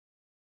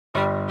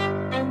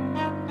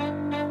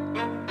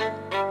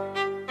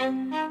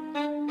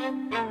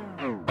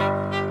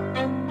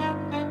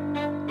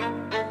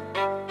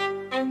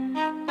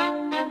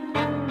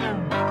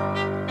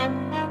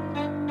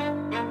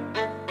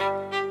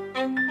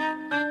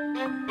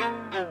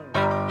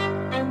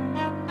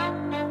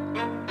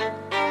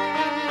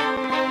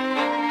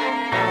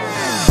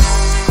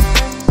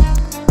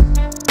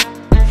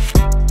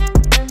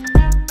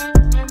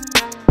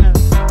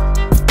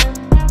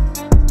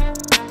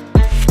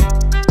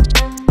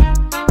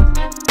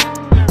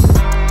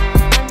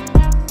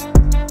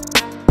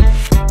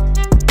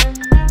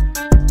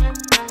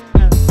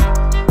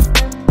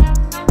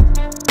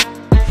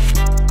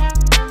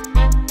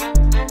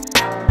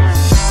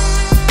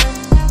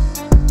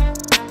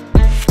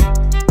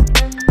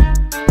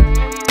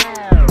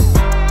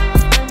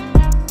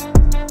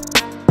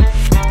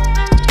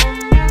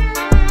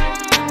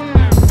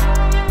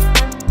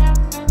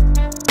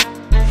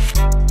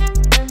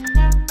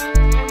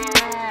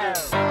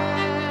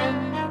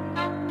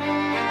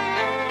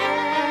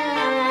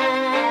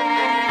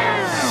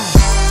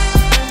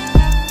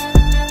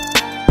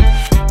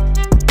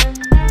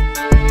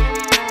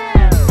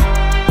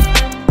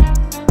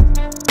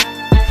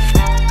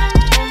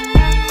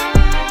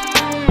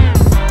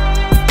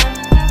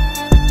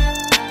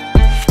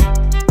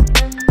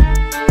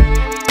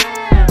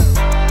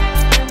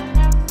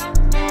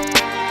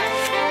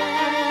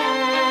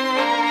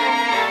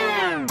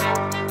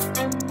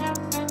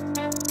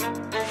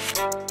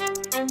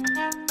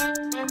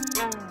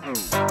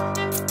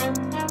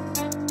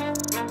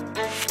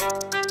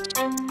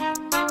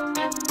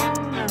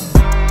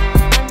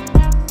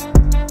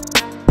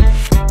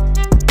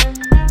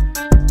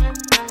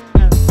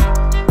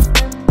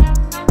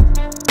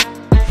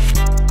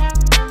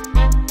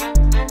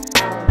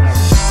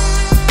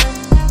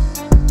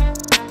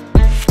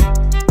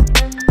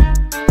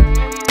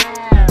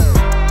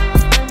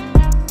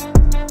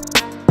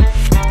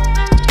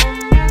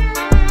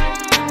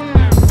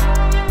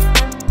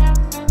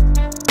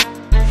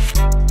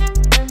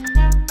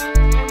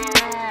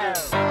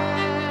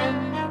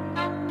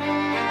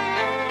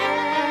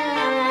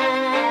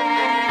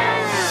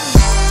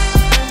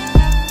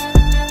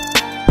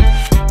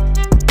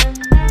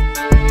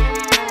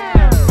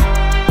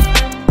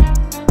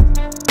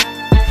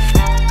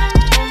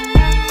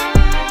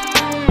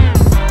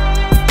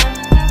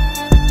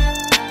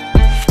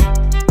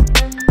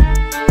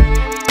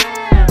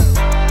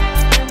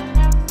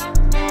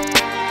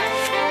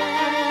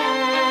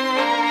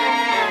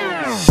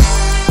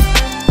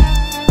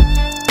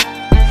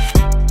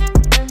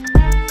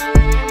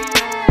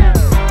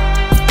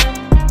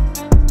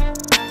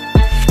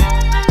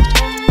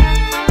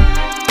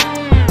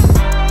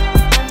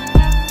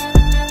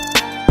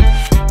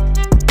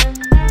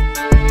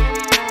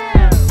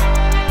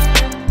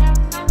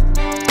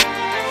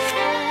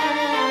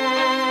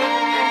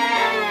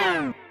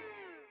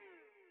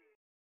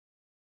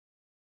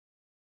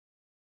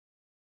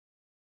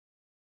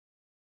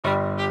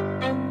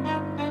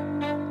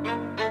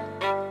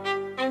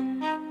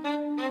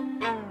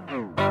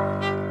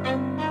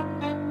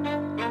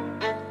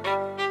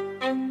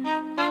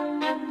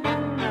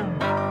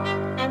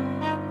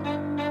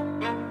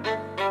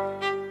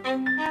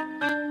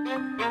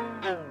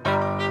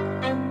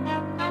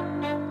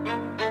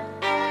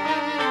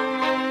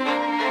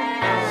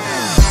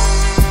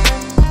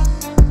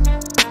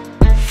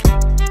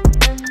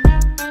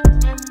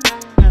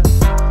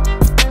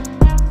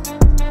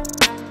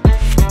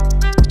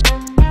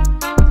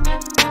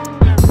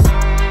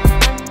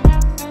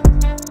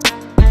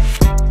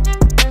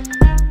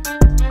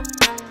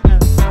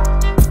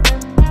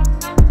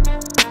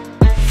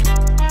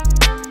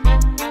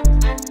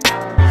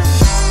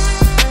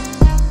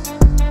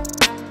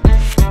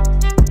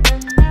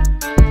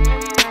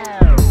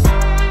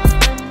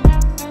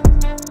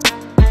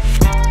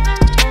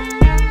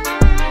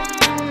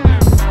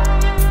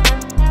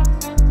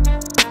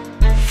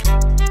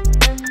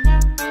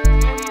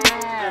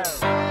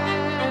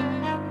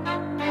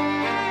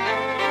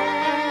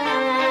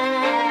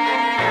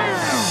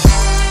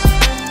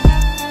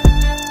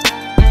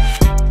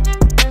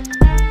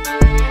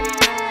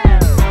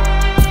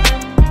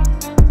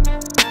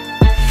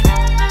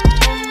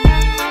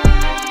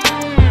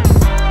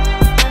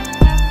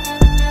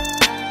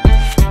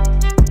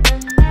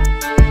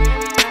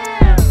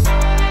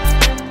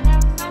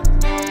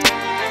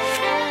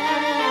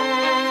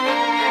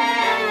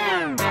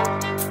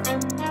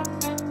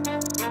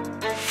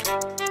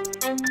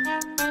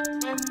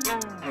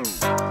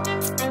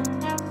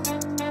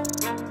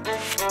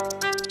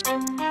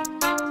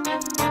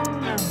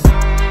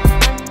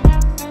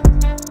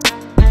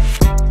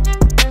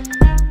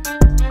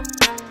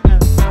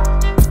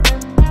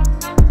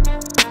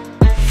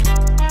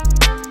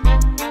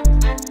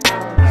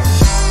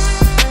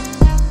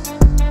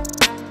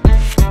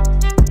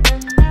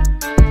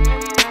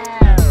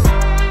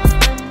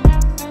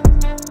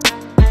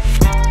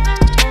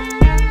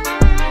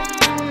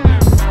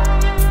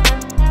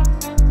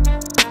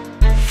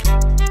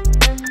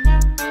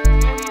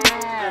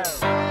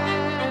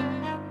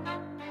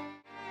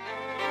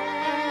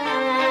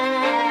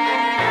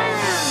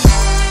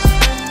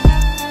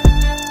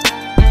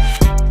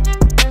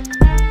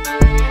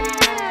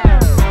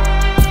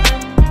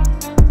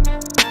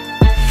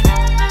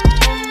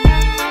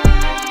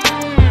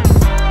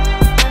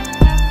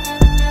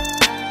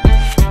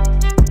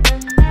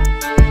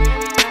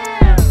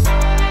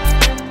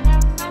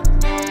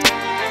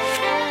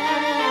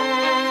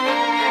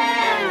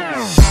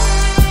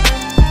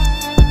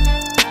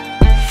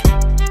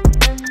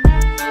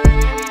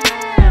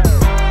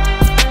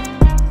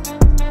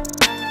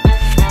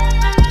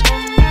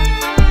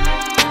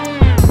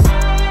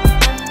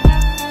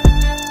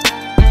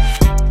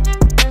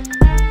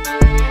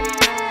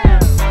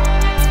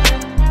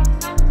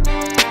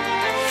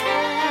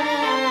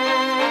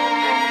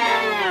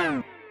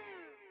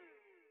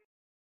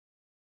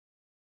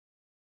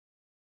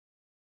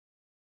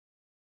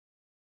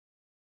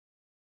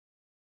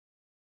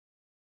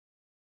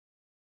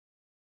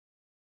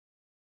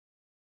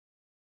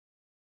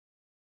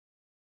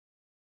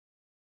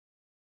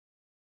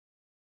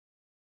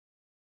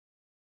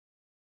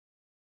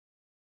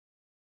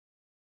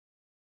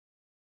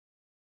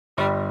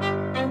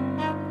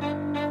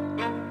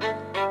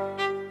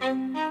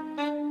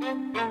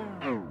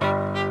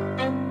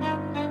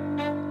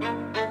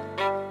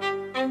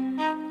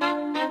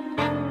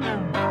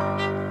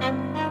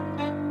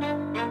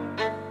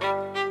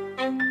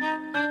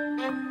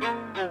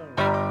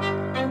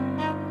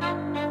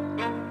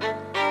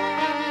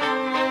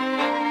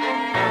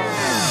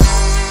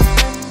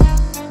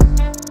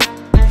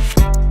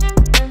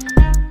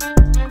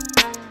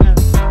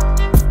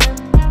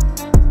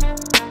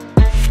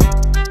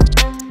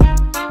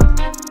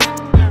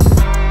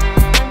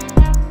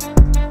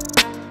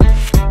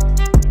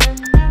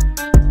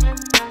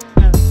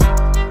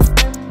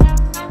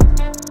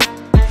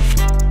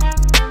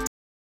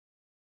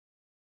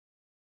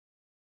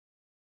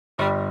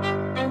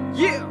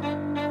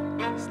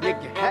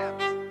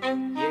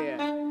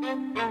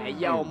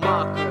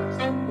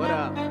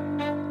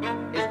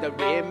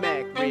the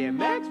remix,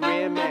 remix,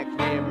 remix,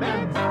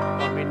 remix.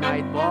 Call me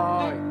night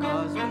boy,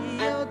 cause we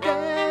are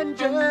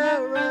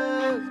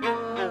dangerous,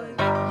 boy.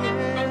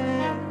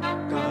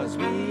 Yeah, cause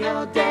we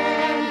are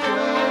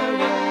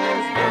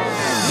dangerous, boy.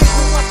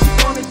 Nigga, what you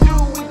gonna do?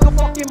 We gon'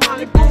 fucking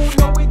Malibu.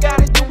 No, we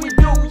gotta do, we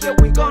do. Yeah,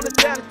 we gonna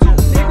tell it too.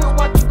 Nigga,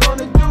 what you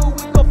gonna do?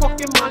 We gon'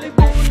 fucking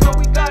Malibu. No,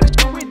 we gotta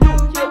do, we do.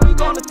 Yeah, we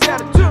gonna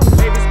tell it too.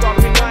 Ladies call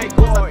me night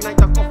boy. Night I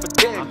come for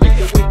them. Make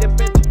it with them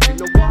benches, you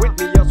know what? With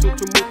me, I switch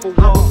to move for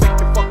war. Make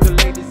you fuck the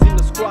ladies in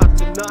the squad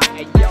tonight.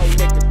 Hey yo,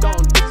 nigga,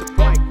 don't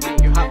disappoint me.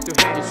 You have to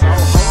hang it so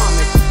how I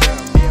make you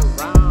girl be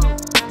around.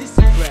 This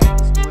is great,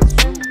 it's going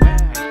through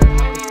bad.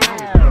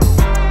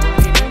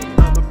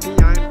 I'm a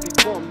PIMP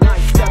form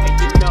 97,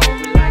 you know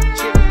we like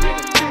chill with a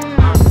chick.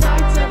 I'm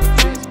 97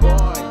 this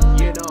boy,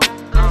 you know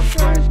I'm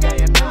fresh guy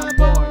and I'm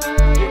boy.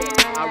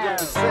 Yeah, I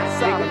represent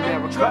South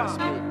America. Trust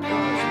me,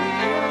 cause we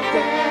are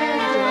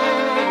dangerous.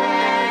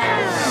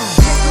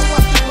 Nigga,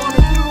 what you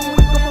gonna do?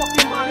 We gon'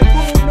 fucking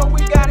Malibu. No,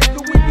 we gotta do,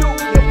 we do.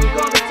 Yeah, we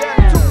gonna tell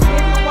it too.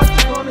 Nigga, what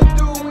you gonna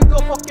do? We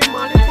gon' fucking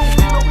Malibu.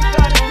 No, we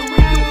gotta do, we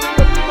do.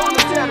 Yeah, we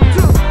gonna tell it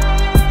too.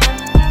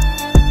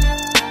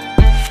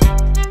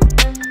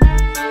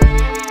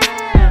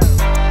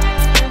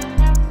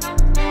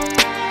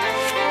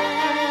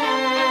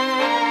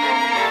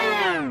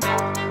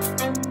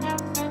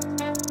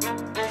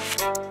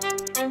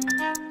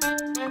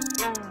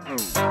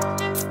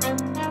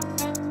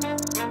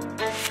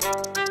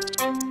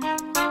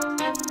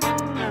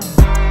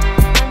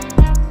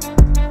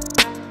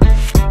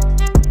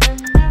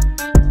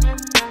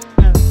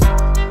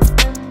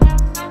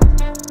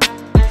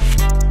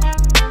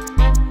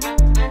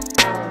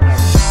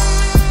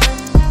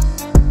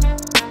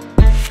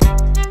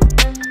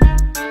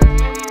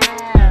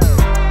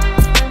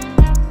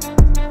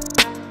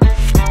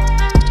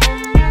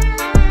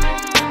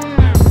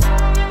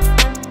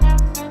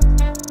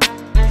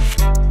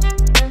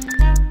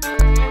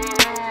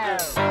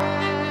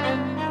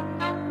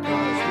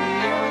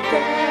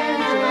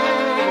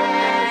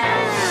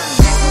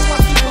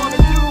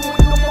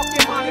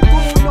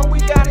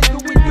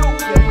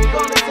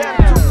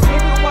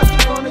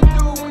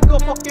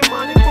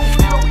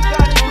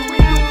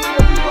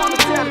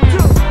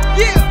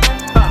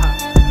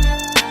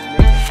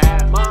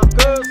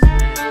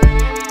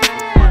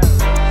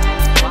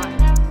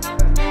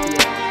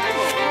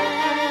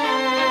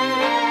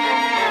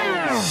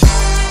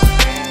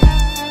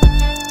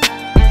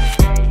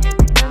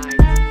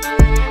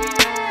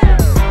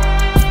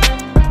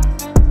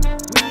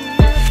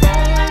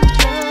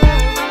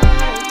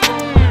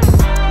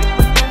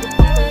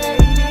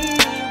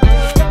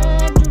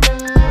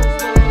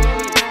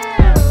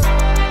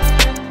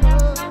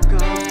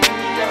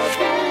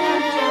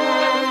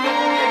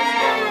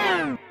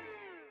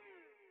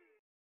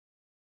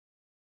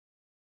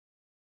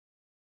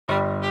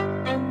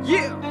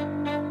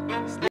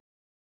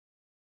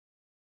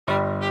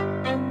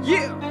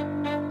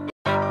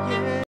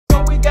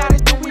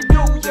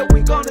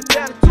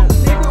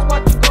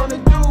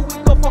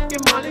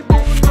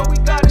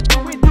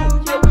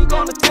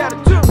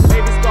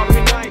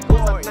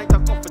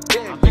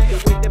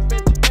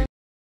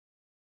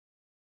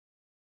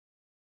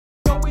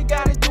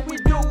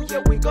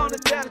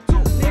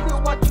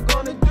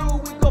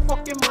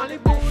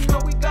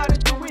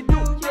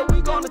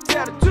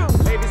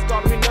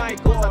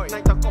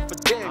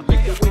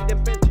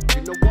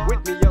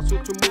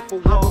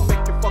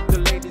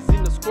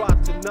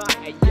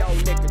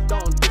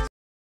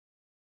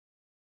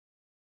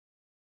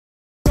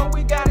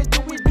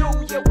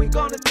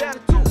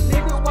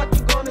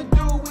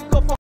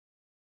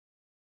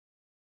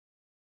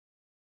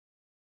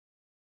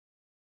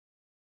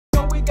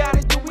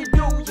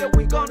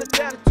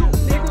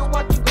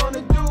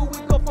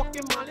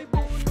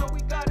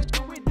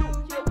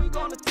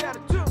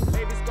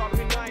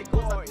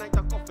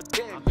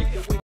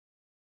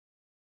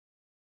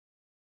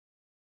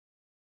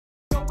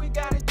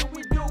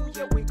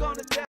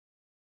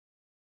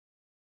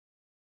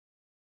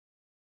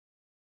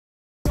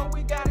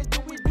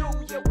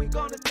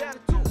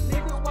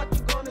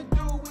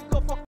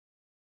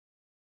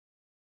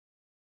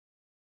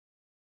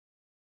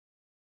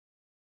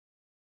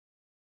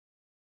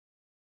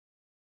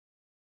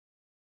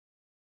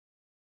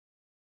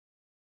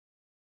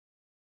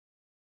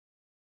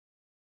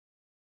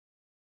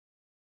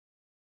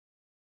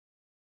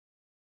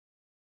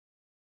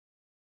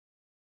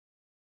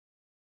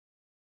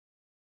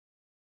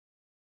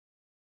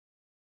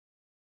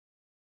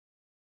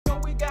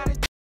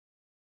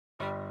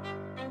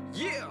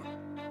 Yeah,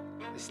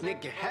 this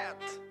nigga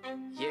hat,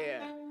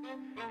 yeah.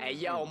 Hey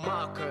yo,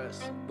 Marcus,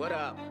 what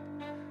up?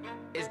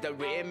 It's the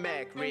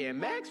remix,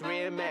 remix,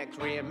 remix,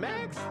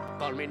 remix.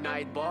 Call me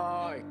night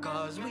boy,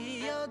 cause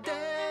we are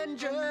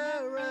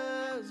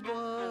dangerous,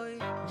 boy.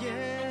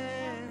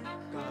 Yeah,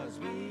 cause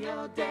we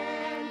are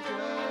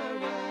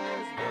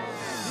dangerous, boy.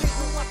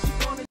 Nigga, what you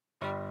gonna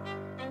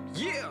do?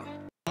 Yeah,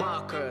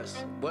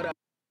 Marcus, what up?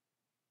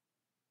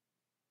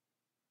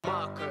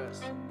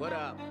 Marcus, what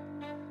up?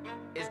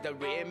 It's the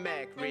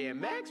remix, remix.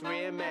 remix,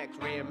 remix,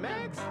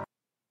 remix.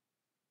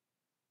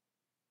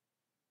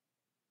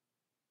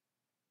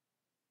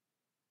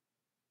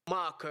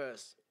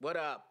 Marcus, what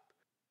up?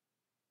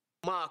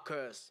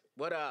 Marcus,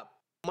 what up?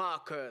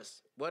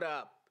 Marcus, what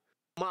up?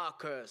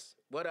 Marcus,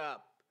 what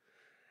up?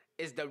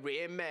 It's the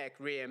remix,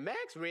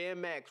 remix,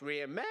 remix,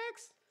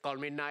 remix. Call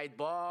me Night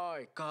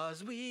Boy,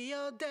 cause we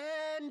are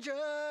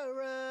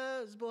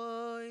dangerous,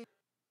 boy.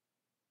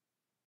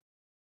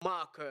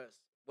 Marcus,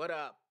 what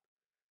up?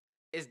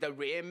 It's the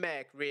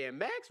remix,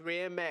 remix,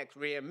 remix,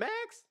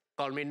 remix.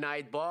 Call me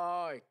Night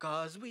Boy,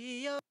 cause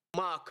we are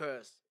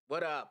Marcus,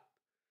 what up?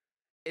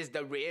 It's the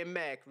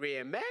remix,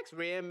 remix,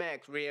 remix,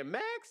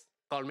 remix.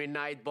 Call me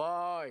Night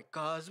Boy,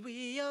 cause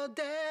we are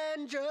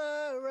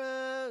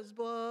dangerous,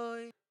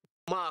 boy.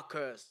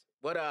 Marcus,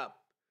 what up?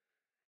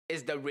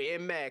 It's the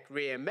remix,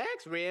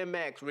 remix,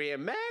 remix,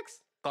 remix.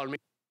 Call me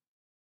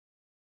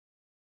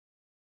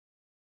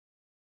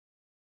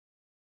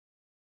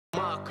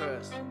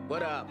Marcus,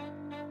 what up?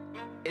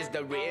 It's the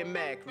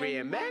remix,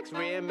 remix,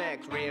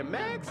 remix,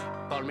 remix.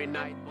 Call me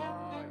Night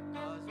Boy,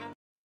 cause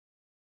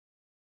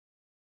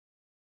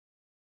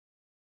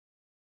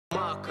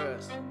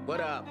Marcus,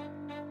 what up?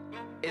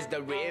 It's the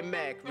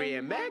remix,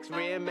 remix,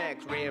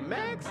 remix,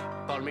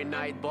 remix. Call me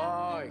Night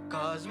Boy,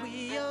 cause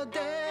we are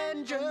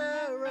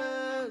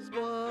dangerous,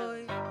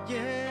 boy.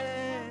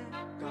 Yeah,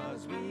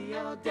 cause we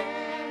are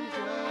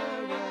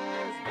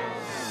dangerous, boy.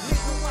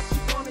 Nigga, what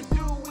you gonna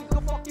do? We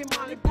gon' fucking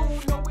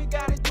Malibu. No, we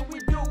gotta do we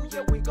do.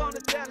 Yeah, we gonna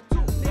tell it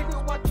too.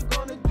 Nigga, what you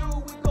gonna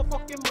do? We gon'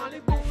 fucking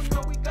Malibu.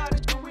 No, we gotta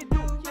do we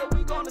do. Yeah,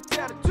 we gonna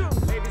tell it too.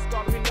 Ladies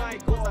call me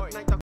Night Boy.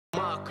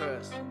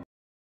 Marcus,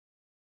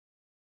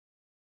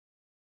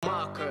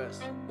 Marcus,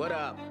 what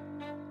up?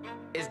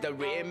 It's the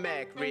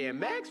remix,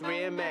 remix,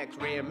 remix,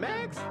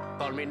 remix.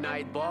 Call me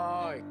Night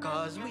Boy,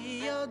 cause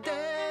we are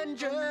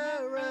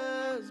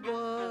dangerous,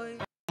 boy.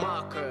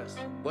 Marcus,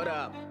 what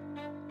up?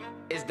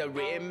 It's the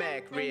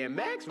remix,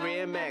 remix,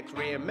 remix,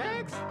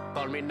 remix.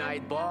 Call me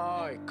Night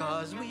Boy,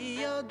 cause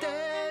we are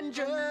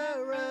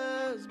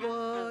dangerous,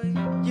 boy.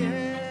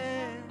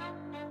 Yeah.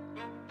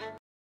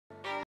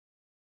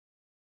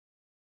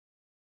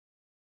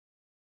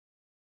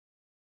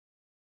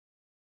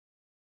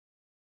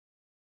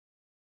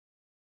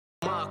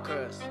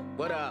 Marcus,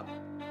 what up?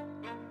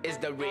 It's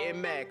the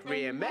remix,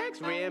 remix,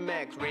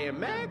 remix,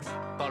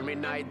 remix. Call me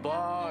Night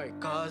Boy,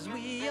 cause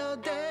we are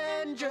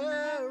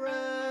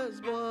dangerous,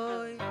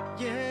 boy.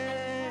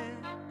 Yeah,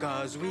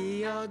 cause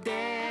we are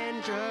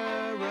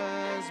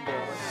dangerous,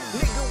 boy.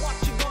 Nigga, what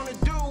you gonna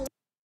do?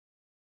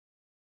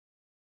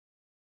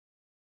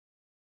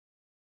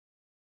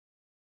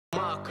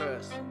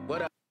 Marcus,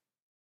 what up?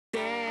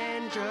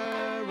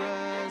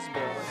 Dangerous,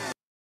 boy.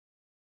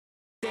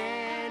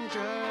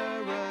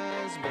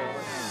 Dangerous,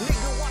 boy.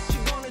 Nigga, what you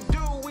gonna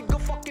do? We gon'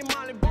 fucking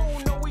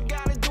Malibu. No, we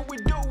gotta do we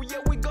do. Yeah,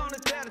 we gonna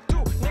tell it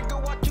too.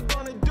 Nigga, what you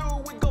gonna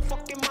do? We gon'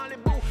 fucking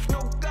Malibu.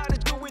 No, gotta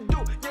do we do.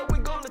 Yeah, we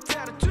gonna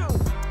tell it too.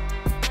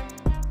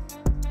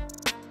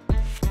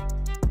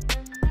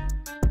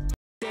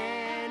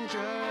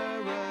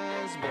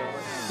 Dangerous, boy.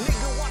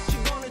 Nigga, what you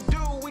gonna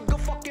do? We gon'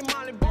 fucking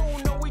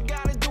Malibu. No, we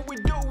gotta do we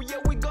do. Yeah,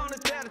 we gonna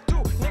tell it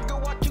too.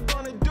 Nigga, what you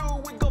gonna do?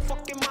 We gon'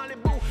 fucking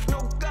Malibu.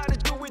 No, gotta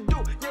do we do.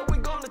 Yeah, we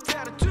gonna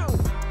tell it too.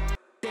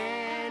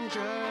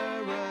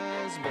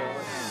 Dangerous,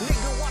 boy.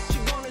 Nigga, what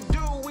you gonna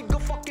do? We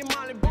gon' fucking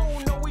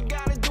Malibu. No, we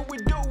gotta do we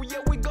do. Yeah,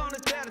 we gonna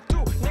tell it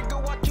too.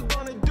 Nigga, what you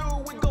gonna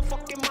do? We gon'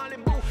 fucking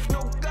Malibu.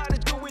 No, gotta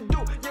do we do.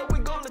 Yeah, we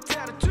gonna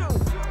tell it too.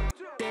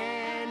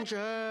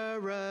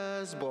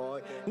 Dangerous,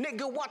 boy.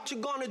 Nigga, what you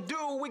gonna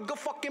do? We gon'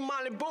 fucking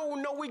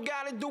Malibu. No, we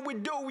gotta do we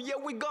do. Yeah,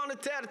 we gonna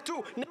tell it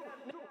too.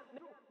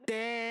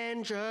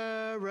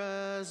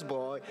 Dangerous,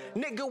 boy.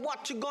 Nigga,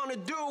 what you gonna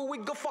do? We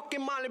gon'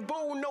 fucking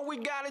Malibu. No, we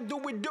gotta do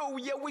we do.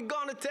 Yeah, we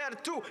gonna tell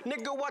it too.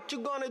 Nigga, what you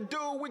gonna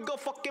do? We gon'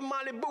 fucking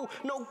Malibu.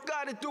 No,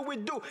 gotta do we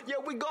do. Yeah,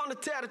 we gonna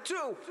tell it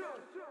too.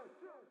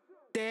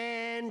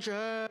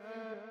 Danger,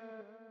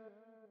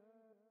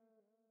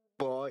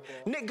 boy.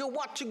 Nigga,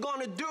 what you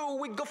gonna do?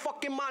 We gon'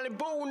 fucking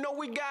Malibu. No,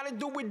 we gotta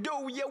do we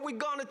do. Yeah, we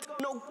gonna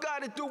no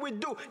gotta do we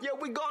do. Yeah,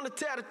 we gonna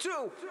tell it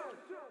too.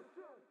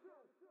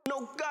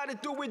 No, gotta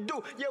do we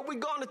do. Yeah, we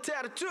gonna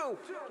tell it too.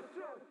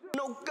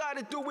 No,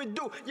 gotta do we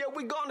do. Yeah,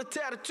 we gonna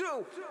tell it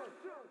too.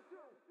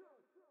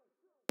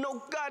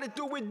 No, gotta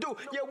do we do.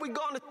 Yeah, we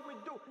gonna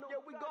yeah,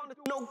 we gonna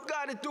no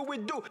gotta do we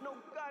do. No,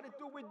 gotta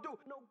do we do.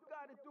 No,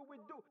 gotta do we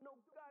do. No,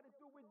 gotta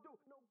do we do.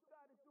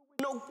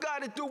 No,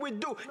 gotta do we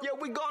do. Yeah,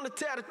 we gonna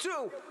tell it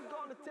too. We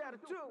gonna tell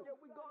it too. Yeah,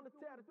 we gonna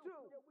tell it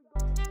too.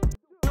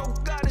 No,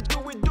 gotta do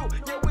we do.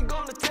 Yeah, we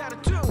gonna tell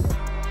it too.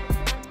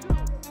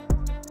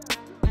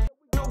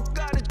 No,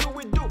 gotta do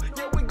we do.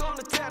 Yeah, we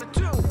gonna tell it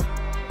too.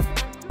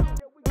 No,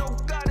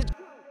 gotta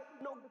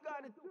no,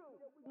 gotta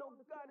no,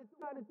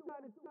 gotta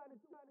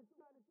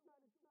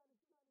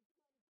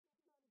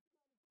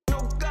no,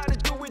 gotta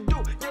do we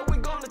do. Yeah, we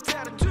gonna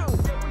tell it too.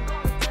 Yeah, we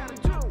gonna tell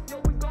it too.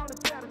 Yeah, we gonna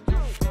tell it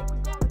too. Yeah, we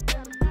gonna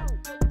tell it too.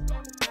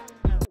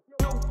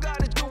 No,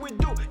 gotta do we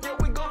do. Yeah,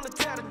 we gonna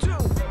tell it too.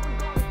 Yeah, we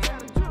gonna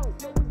tell it too.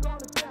 Yeah, we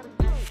gonna tell it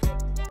too. Yeah,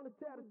 we gonna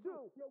tell it too.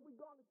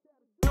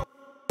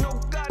 No,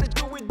 gotta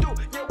do it, do.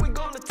 Yeah, we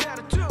gonna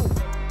tattoo too.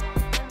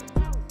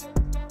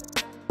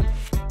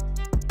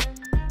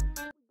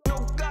 No,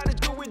 gotta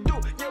do it, do.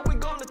 Yeah, we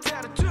gonna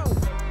tattoo too.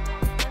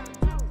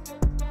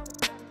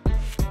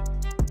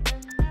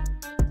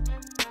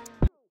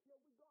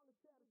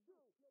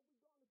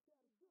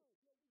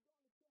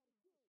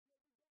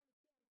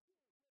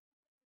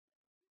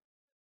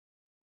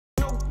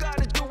 No,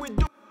 gotta do it,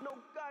 do. No,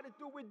 gotta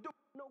do it, do.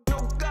 No,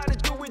 gotta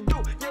do it,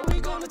 do. Yeah, we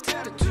gonna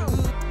tattoo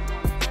too.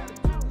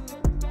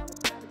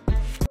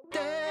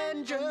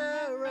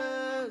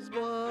 Dangerous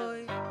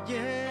boy,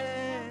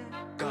 yeah.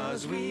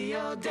 Cause we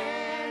are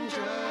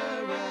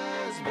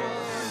dangerous boy.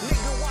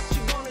 Nigga, what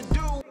you gonna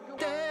do?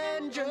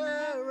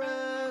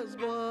 Dangerous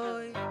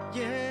boy,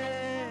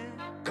 yeah.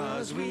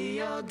 Cause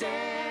we are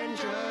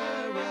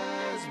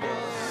dangerous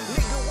boy.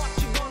 Nigga, what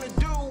you gonna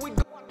do? We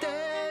go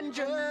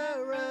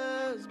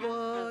Dangerous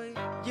boy,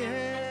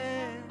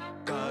 yeah.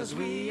 Cause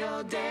we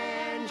are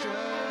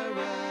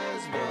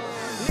dangerous boy.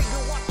 Nigga,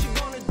 what you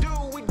gonna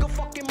do? We go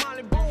fucking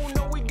Malibu.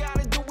 No, we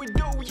gotta do it,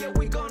 do. Yeah,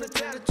 we gonna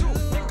tattoo.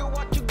 Nigga,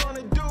 what you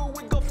gonna do?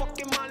 We go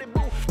fucking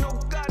Malibu. No,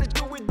 gotta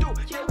do it, do.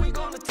 Yeah, we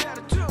gonna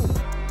tattoo.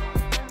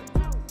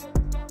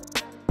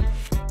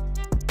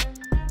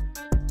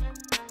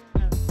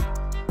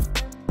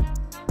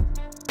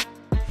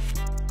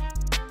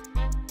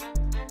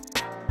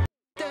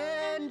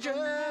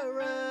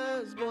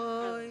 Dangerous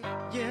boy,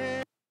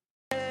 yeah.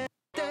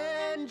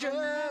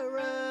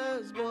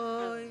 Dangerous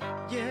boy,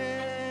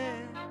 yeah.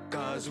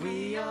 Cause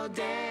we are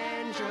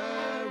dangerous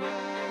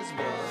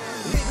boy.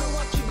 Nigga,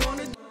 what you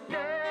gonna do?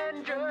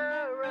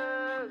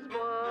 Dangerous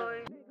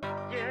boy,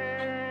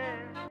 yeah.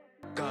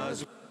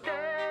 Cause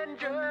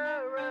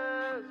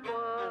dangerous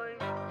boy,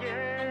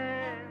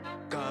 yeah.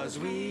 Cause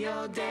we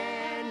are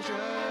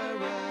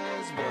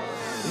dangerous boy.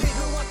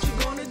 Nigga, what you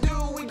gonna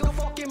do? We go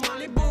fucking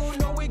Malibu.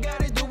 No, we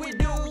gotta do it,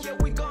 do. Yeah,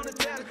 we gonna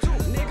tattoo.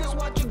 Niggas,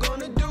 what you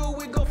gonna do?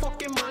 We go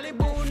fucking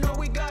Malibu. No,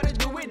 we gotta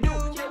do it, do.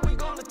 Yeah, we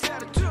gonna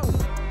tattoo.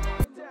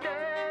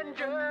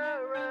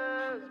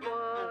 Dangerous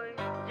boy,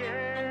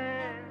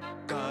 yeah.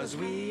 Cause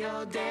we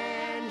are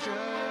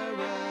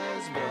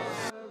dangerous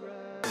boy.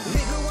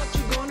 Nigga, what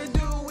you gonna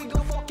do? We go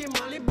fucking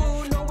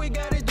Malibu. No, we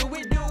gotta do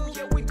it, do.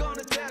 Yeah, we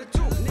gonna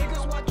tattoo.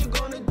 Niggas, what you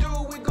gonna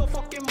do? We go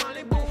fucking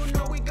Malibu.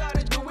 No, we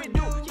gotta do it,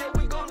 do. Yeah,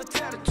 we gonna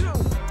tattoo.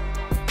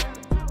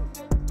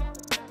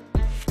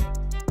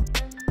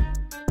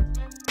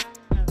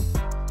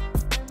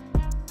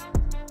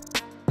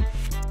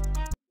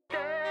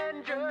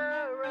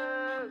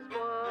 Dangerous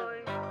boy,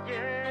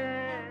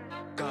 yeah.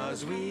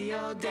 Cause we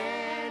are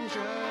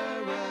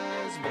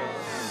dangerous boy.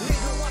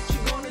 Nigga, what you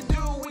gonna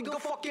do? We go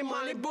fucking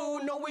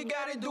Malibu. No, we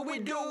gotta do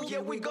it, do.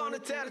 Yeah, we gonna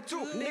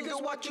tattoo.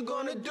 Niggas, what you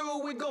gonna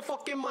do? We go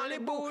fucking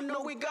Malibu.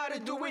 No, we gotta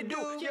do it,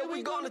 do. Yeah,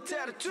 we gonna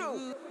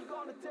tattoo. We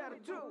gonna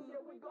tattoo.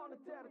 Yeah, we gonna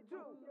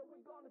tattoo. Yeah, we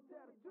gonna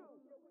tattoo.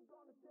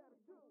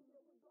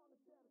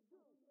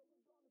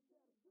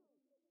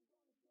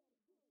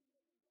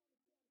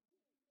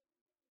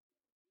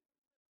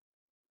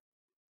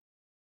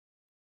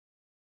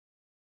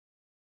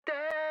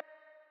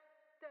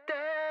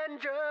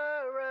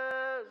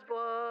 Dangerous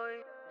boy,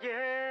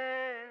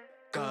 yeah.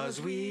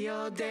 Cause we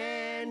are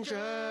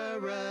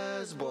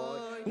dangerous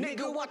boy.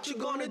 Nigga, what you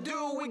gonna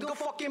do? We go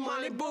fucking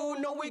Malibu.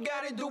 No, we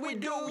gotta do it,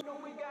 do. No,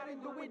 we gotta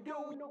do it, do.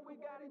 No, we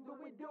gotta do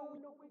it, do.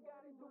 No, we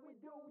gotta do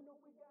it, do. No,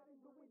 we gotta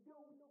do it, do.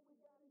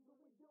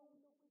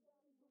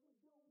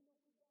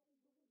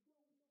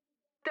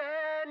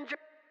 Danger,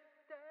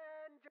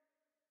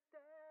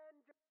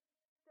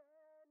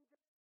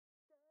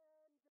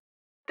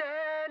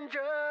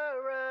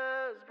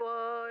 dangerous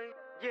boy,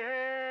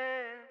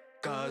 yeah.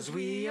 Cause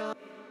we are,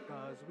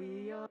 cause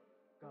we are,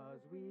 cause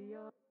we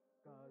are,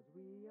 cause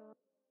we are,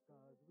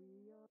 cause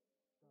we are.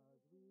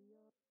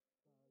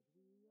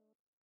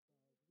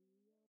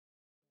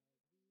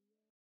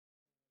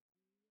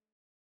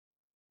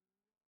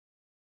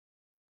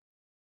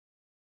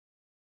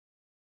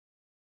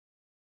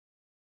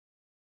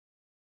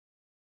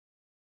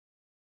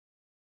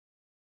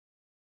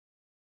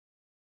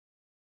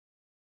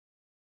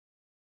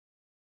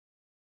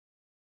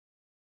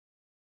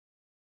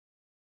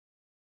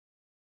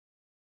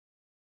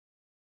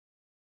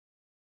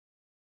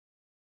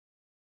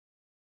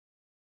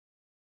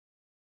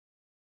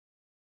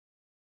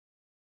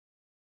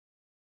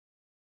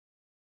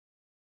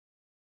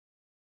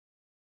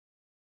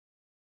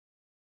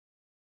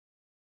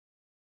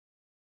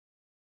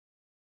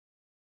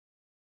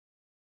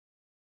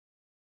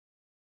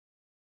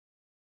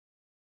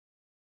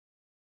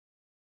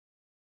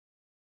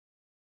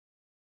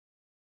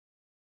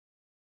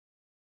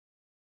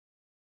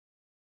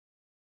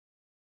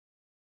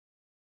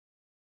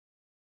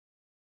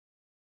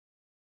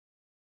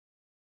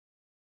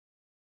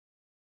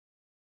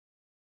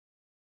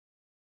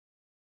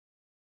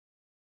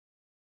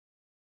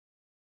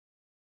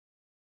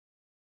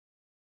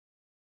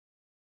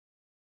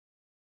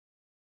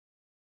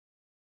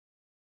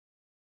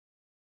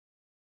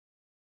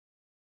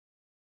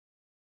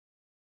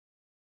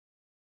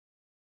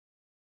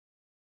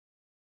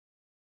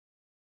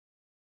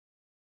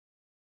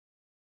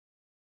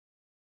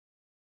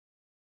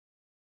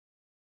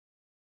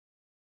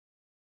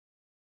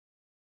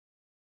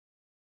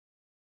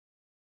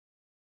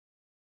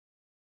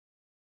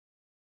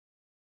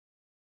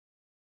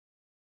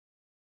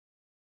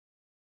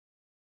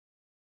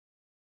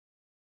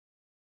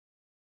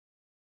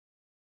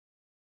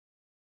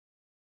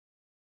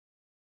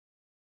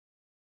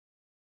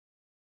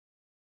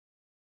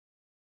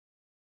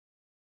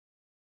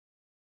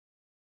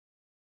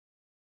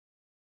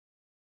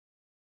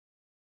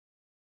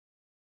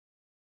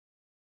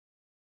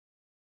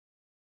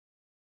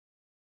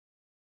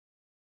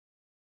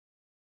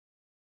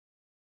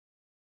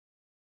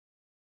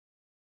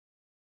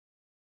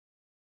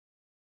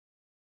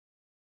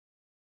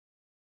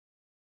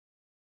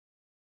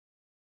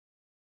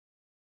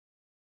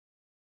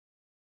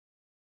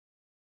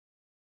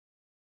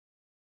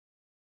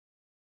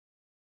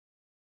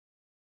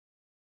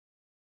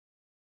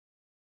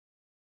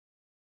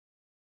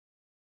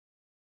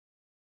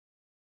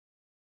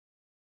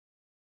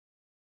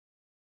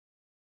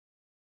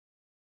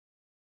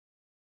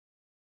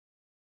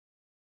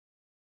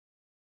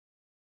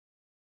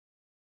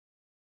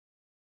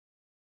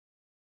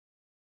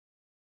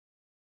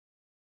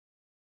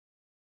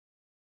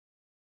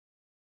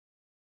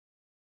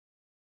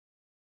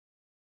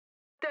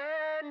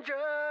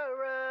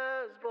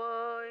 dangerous,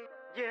 boy.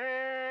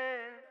 Yeah.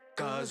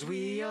 Cause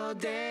we are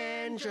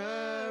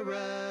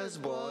dangerous,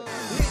 boy.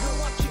 Nigga,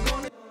 what you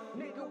gonna do?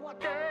 Nigga, what?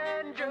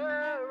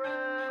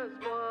 Dangerous,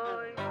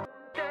 boy.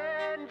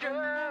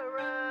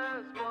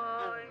 Dangerous,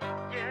 boy.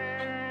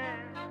 Yeah.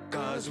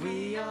 Cause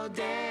we are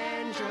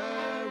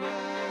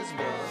dangerous,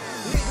 boy.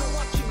 Nigga,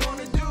 what you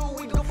gonna do?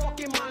 We gon'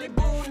 fucking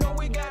Malibu. No,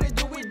 we gotta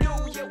do we do.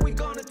 Yeah, we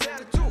gonna tell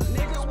the truth.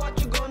 Nigga, what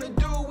you gonna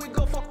do? We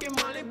gon' fucking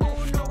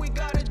Malibu. No, we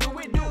gotta do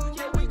we do.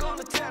 Yeah, we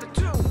gonna tell the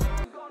truth.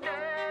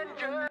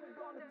 Danger.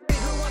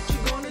 Nigga, what you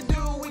gonna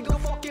do? We gon'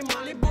 fucking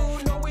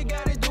Malibu. No, we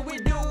gotta do we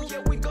do.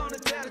 Yeah, we gonna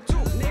tell the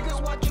truth.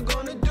 Nigga, what you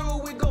gonna do?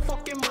 We gon'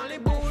 fucking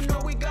Malibu. No,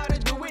 we gotta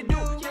do we do.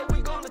 Yeah,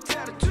 we gonna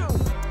tell the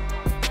truth.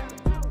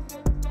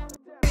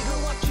 Nigga,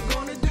 what you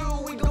gonna do?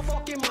 We gon'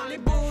 fucking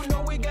Malibu.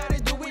 No, we gotta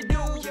do we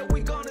do. Yeah,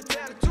 we gonna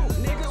tell the truth.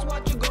 Niggas,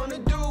 what you gonna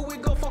do? We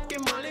gon'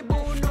 fucking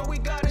Malibu. No, we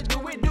gotta do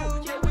we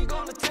do. Yeah, we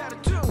gonna tell the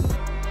truth.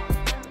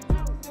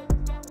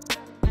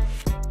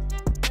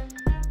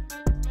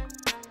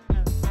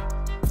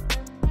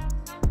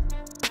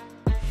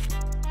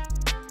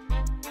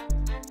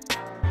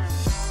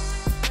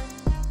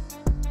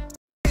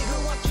 Nigga,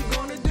 what you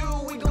gonna do?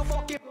 We gon'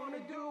 fucking gonna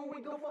do.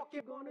 We gon'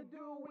 fucking gonna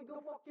do. We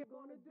gon' fucking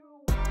gonna do.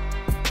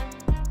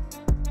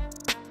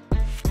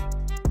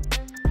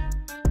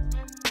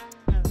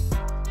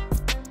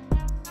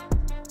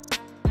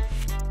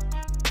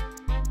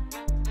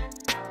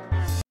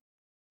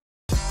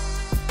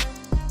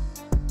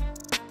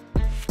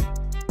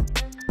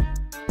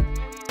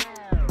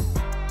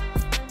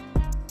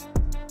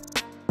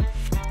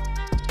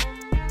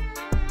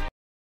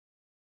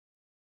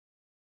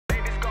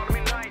 Ladies call me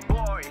night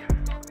boy.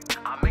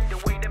 I make the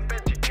way them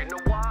bench it, you know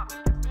what?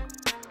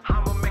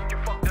 I'ma make you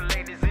fuck the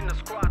ladies in the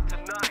squad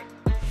tonight.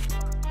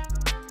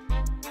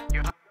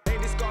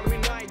 Ladies call me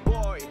night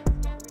boy.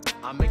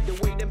 I make the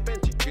way them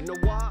bench it, you know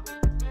what?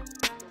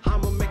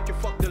 I'ma make you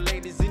fuck the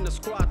ladies in the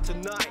squad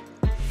tonight.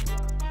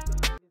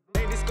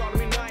 Ladies call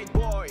me night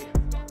boy.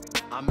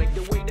 I make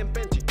the way them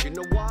bench it, you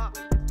know what?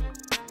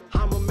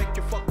 I'ma make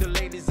you fuck the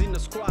ladies in the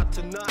squad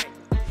tonight.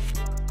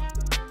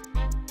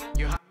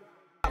 You have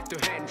to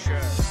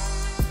handshake.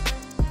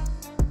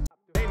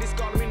 Ladies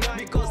call me night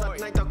because at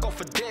night I go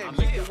for them. I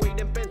make the way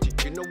them bench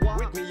it, you know what?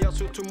 With me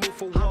also to move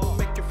forward. I'ma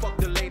make you fuck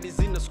the ladies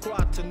in the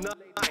squad tonight.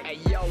 Hey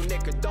yo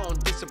nigga, don't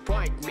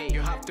disappoint me.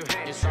 You have to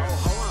handshake. So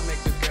how I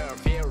make the girl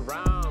feel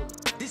round.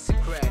 This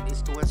secret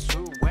is to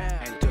answer well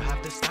and to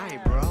have the style,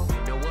 bro.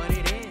 You know what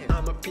it is.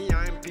 I'm a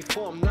PIMP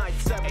form night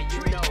 7. Hey,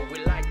 you know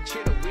we like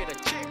chill with a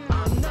chick.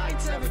 I'm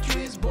night 7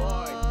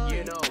 boy.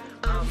 You know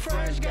I'm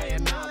fresh guy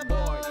and not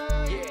boy.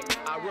 Yeah,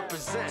 I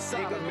represent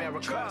South America.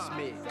 Trust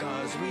me,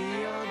 cause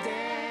we are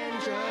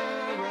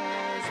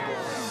dangerous,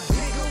 boy.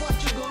 Nigga, what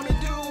you gonna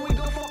do? We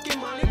gon' fucking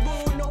Malibu.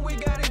 No, we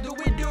gotta do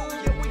we do.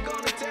 Yeah, we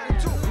gonna tell the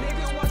truth.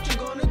 Nigga, what you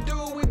gonna do?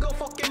 We gon'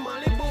 fucking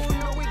Malibu.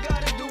 No, we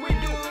gotta do we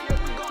do. Yeah,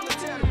 we gonna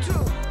tell the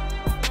truth.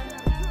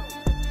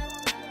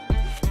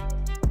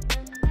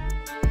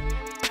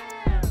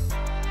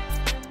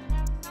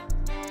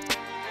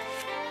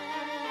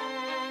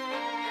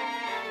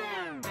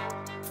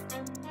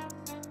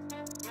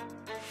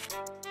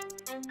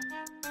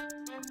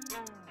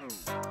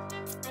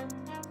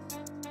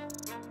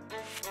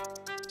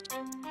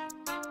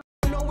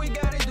 No, we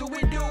gotta do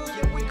we do.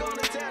 Yeah, we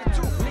gonna tell the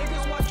truth.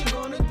 Nigga, what you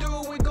gonna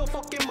do? We gon'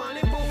 fucking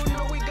Malibu.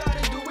 No, we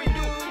gotta do we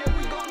do. Yeah,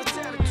 we gonna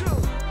tell the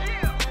truth.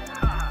 Yeah,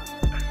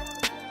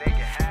 they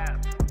can have.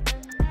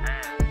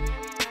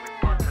 We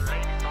put the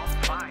ladies on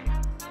fire.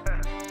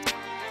 Yeah.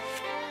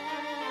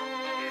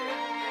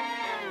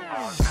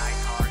 All night,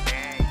 all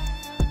day.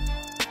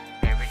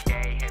 Every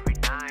day, every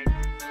night.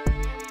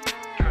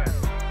 Trust.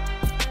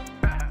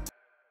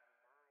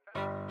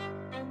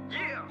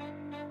 Yeah.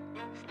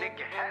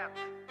 Sneaky hats.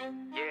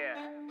 Yeah.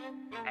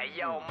 Hey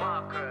yo,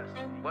 Marcus,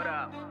 what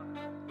up?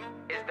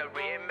 It's the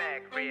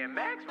remix.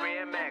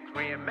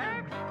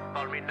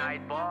 Call me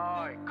night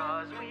boy.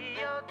 Cause we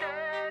are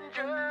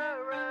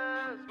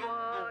dangerous,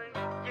 boy.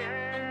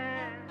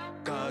 Yeah.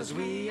 Cause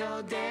we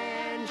are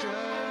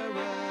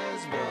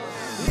dangerous, boy.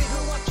 Nigga,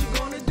 what you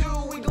gonna do?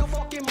 We gon'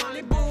 fucking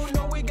Malibu.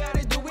 No, we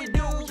gotta do we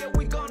do. Yeah,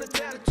 we gonna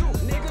tell the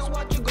truth. Nigga,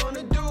 what you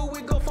gonna do?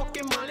 We gon'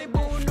 fucking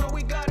Malibu. No,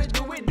 we gotta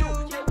do we do.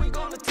 Yeah, we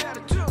gonna tell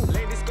the truth.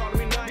 Ladies call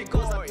me night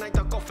because at night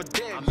I go for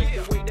them. I make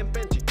the way them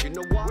bench it, you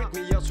know what? With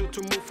me also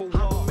to move forward.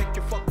 I'ma make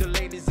you fuck the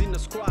ladies in the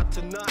squad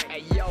tonight.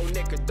 Hey yo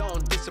nigga,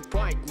 don't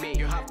disappoint me.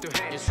 You have to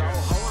handle. So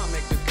how I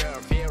make the girl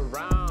feel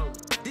round.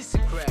 This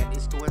secret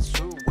is to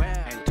answer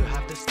well and to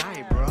have the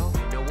style, bro.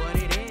 You know what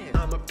it is.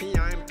 I'm a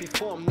PIMP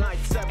form night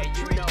 7. Hey,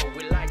 you know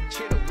we like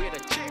chill with a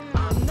chick.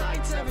 I'm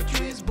night 7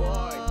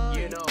 boy.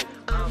 You know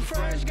I'm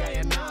fresh guy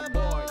and not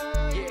boy.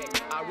 Yeah,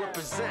 I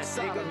represent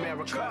South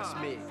America. Trust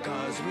me,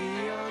 cause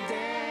we are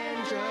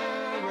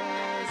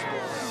dangerous,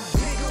 boy.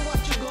 Nigga,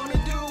 what you gonna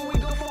do? We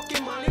gon'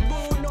 fucking Malibu.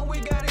 No, we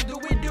gotta do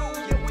we do.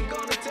 Yeah, we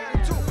gonna tell the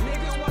truth.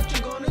 Nigga, what you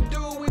gonna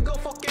do? We gon'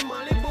 fucking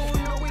Malibu.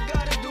 No, we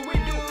gotta do we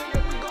do.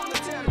 Yeah, we gonna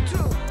tell the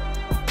truth.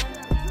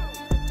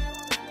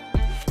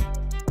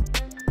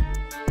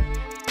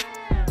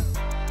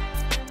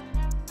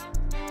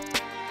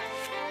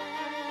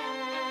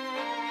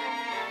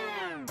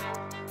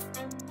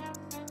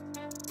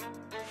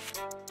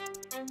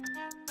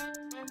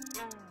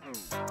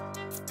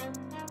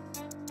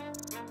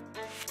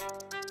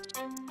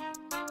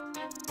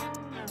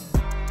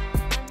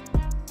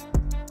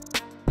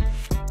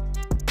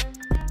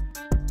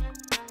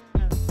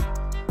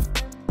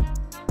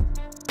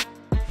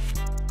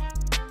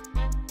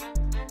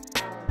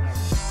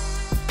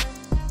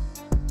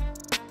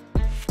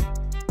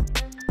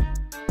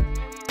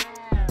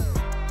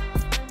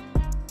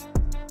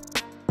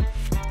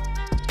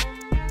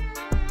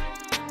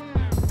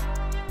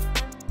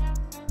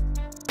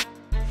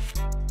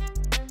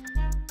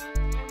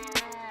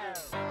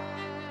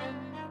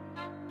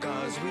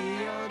 Cause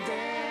we are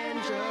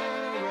dangerous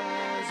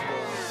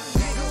boys.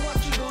 Nigga,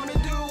 what you gonna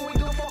do? We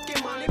gon'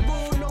 fucking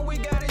Malibu. No, we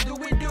gotta do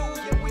we do.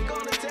 Yeah, we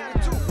gonna tell the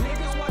truth.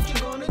 Niggas, what you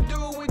gonna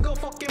do? We gon'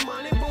 fucking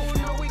Malibu.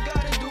 No, we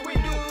gotta do we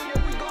do.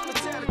 Yeah, we gonna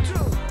tell the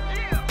truth.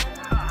 Yeah.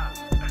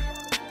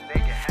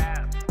 Make it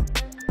happen.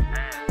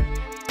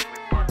 We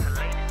put the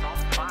ladies on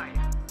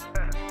fire.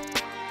 Yeah.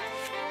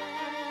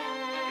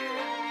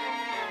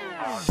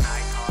 All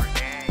night, all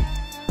day.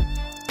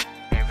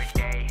 Every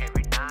day,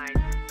 every night.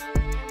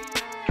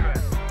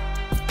 Trust.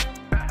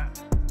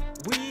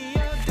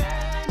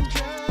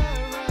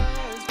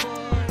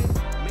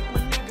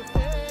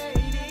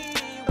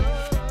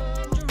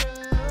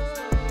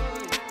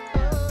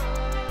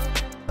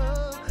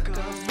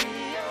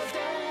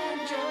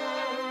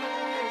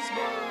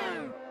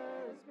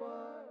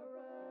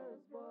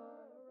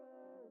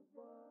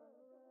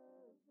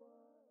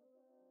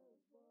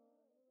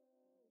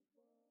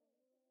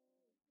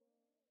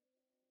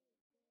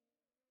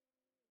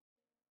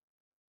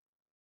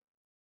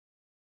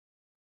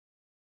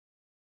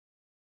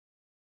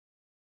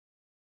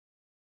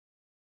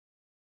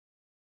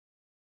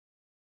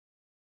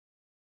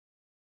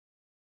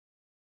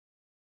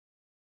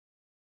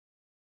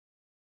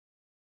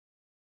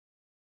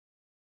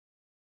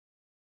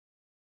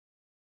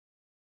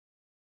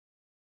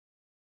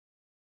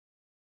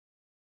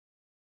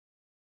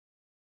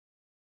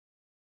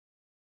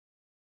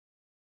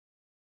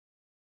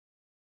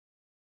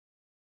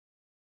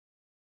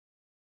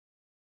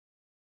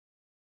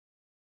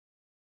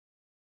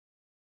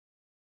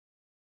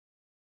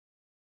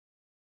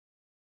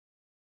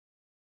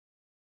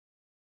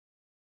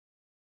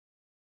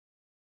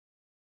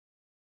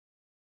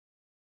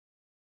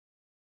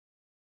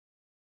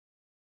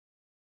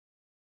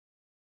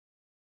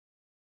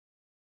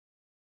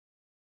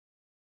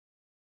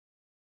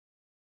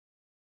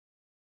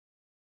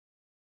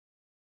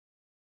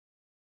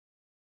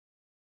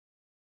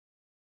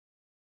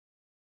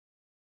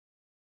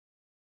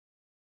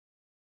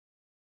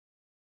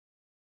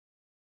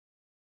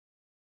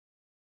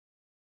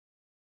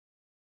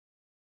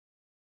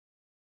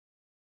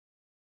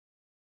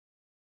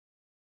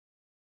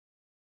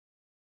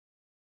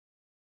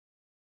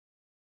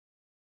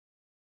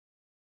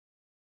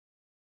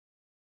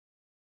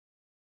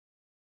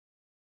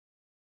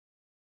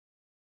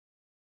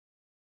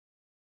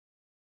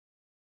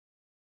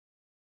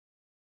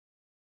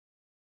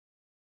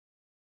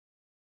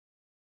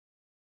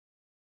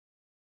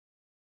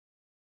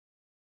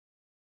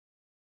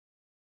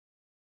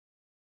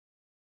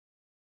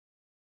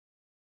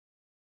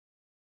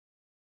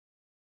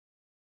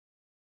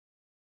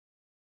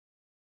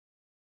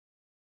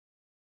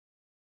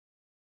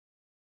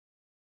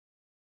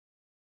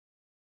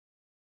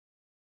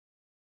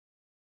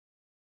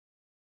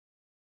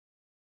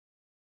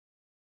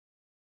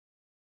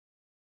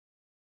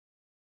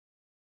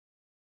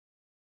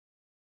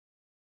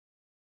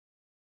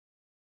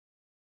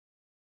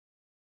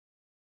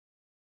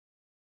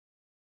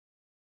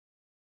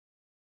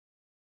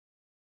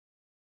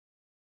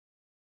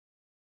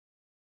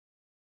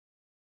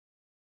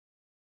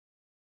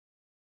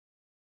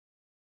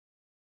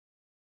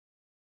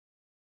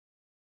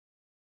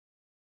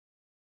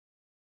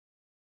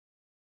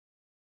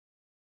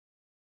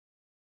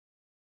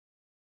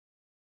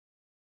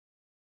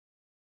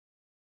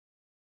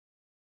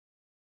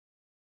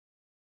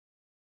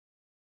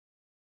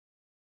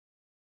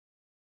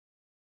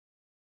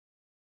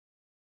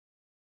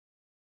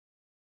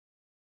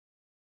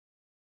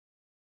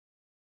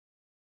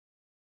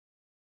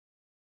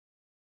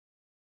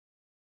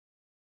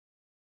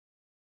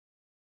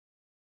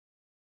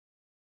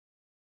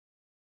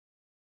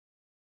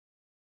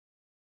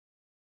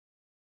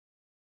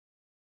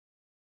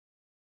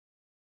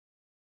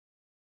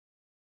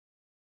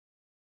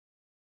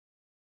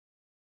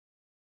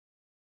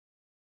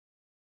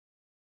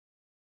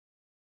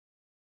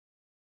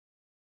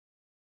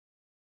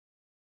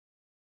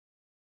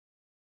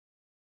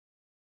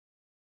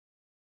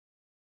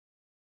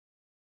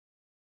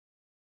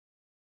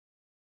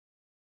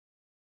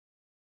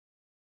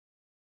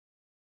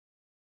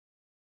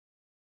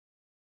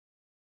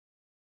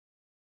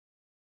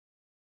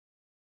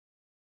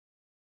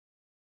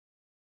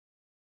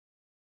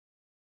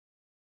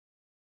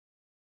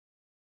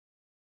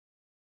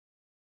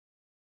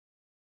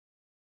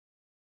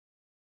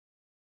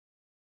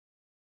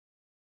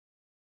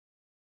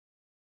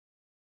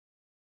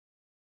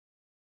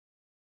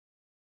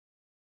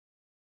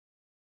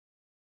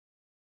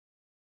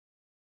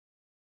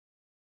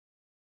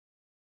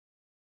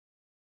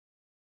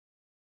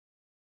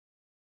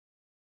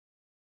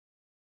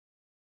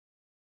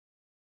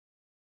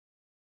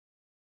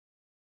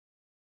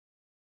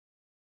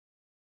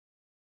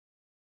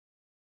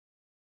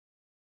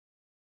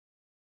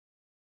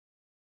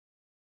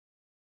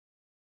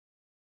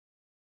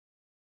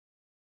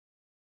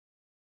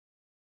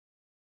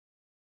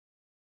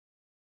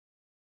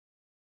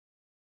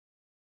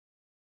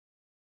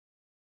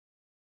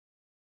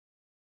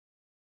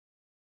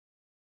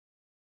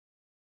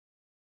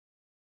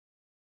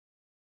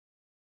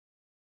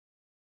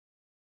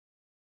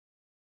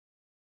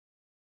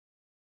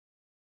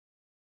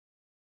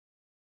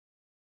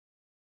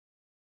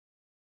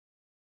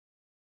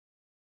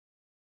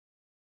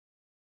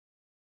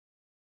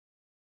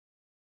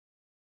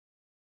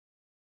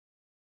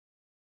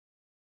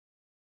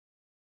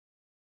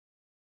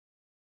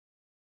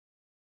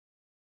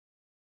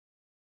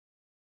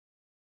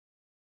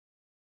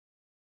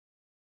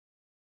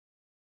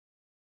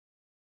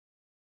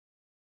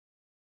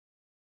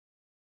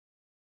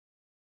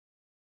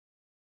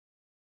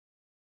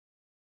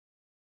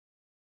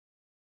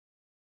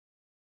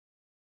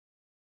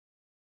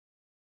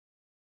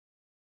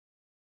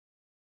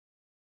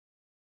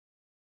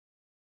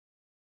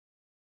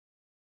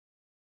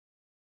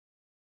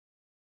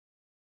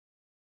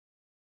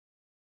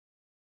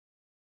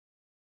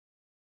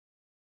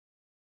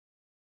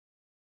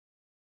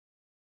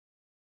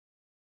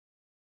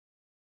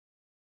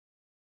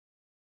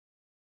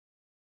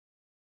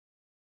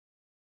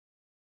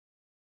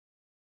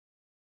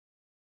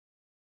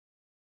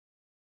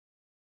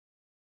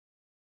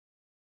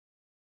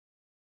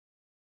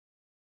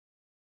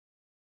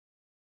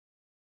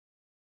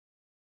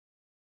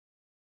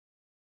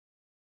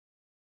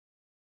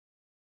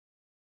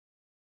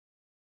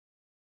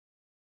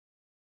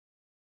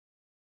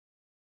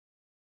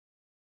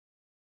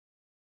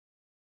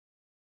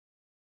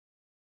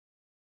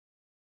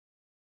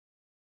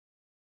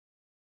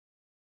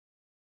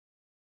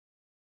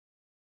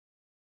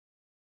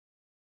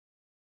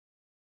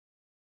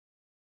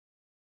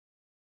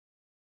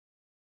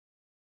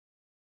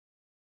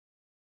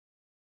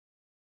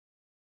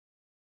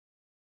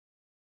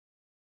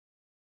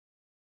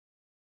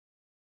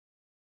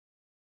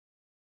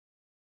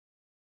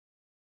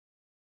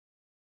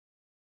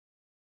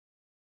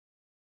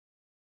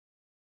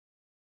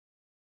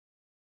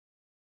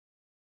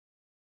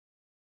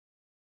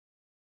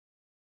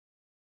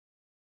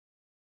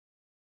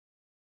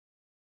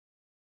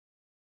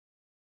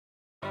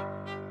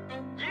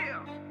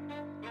 Yeah,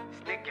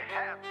 stick your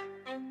hats.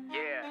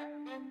 Yeah.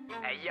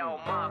 Hey yo,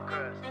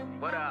 Marcus,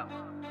 what up?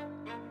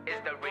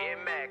 It's the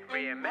remix.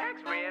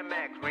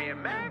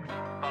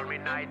 Call me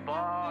Night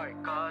Boy,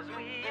 cause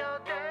we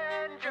are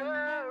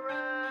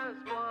dangerous,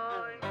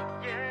 boy.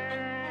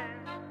 Yeah.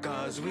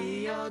 Cause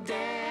we are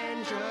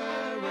dangerous,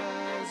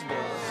 boy.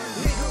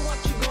 Nigga,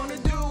 what you gonna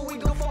do? We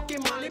gon'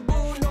 fucking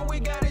Malibu. No, we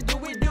gotta do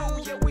we do.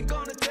 Yeah, we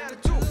gonna tell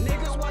it too.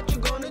 Niggas, what you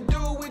gonna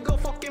do? We gon'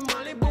 fucking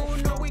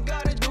Malibu. No, we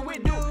gotta do we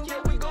do.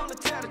 Yeah, we gonna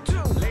tell it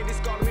too. Ladies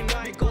call me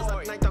Night Boy, cause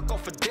at night I go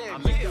for them. I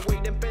make the way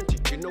them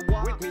Benji, you know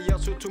what? With me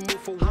also to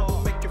move for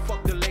war. Make you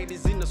fuck the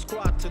ladies in the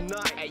squad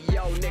tonight. Hey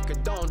yo, nigga,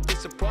 don't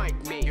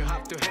disappoint me. You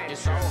have to hang.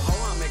 It's all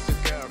how I make the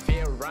girl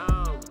feel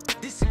round.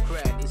 This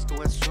secret is to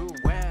answer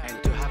well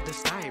and to have the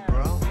style,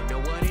 bro. You know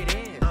what it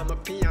is. I'm a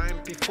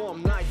PIMP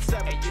form night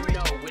 7. And you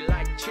know we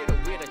like chill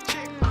with a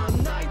chick.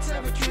 I'm night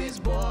 7 trees,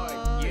 boy.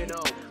 You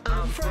know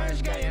I'm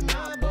fresh guy and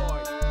not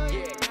boy.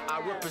 Yeah,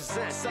 I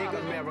represent South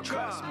America.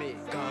 Trust me,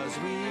 cause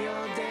we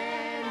are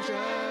dangerous,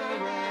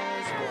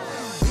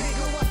 boy.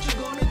 Nigga, what you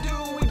gonna do?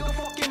 We gon'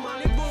 fucking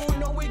Malibu.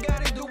 No, we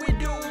gotta do we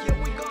do. Yeah,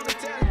 we gonna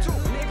tell it too.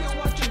 Niggas,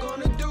 what you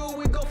gonna do?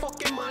 We gon'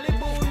 fucking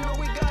Malibu. No,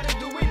 we gotta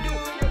do we do.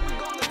 Yeah, we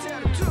gonna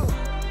tell it too.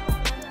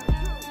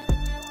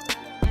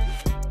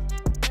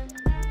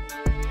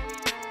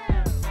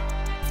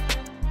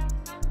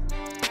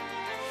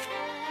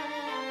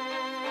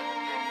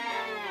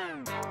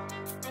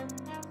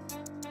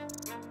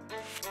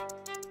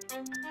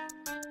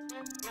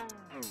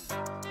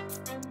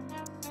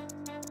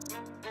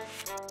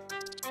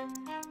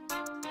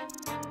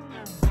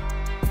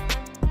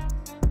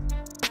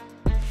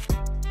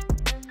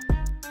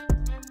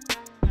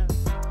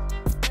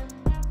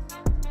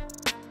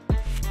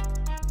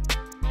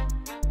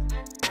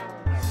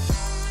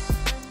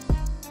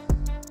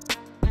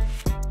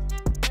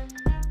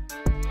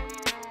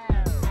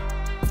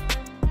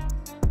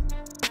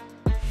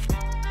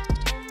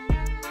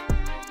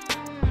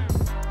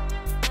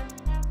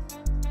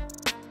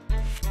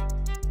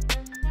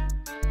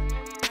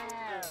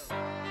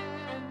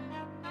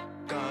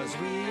 Cause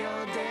we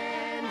are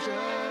dangerous,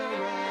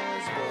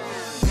 boy.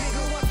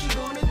 Nigga, what you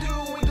gonna do?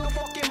 We gon'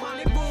 fucking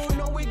Malibu.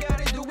 No, we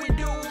gotta do we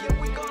do.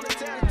 Yeah, we gonna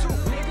tell it too.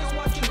 Niggas,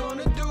 what you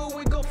gonna do?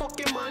 We gon'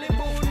 fucking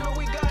Malibu. No,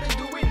 we gotta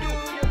do we do.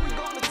 Yeah, we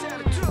gonna tell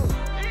it too.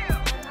 Yeah.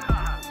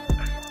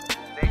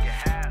 Make it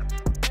happen.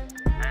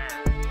 Man,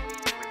 we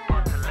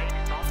put the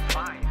ladies on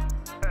fire.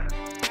 Yeah.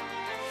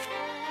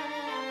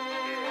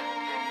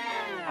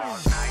 All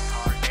night,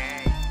 all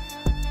day.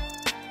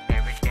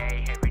 Every day,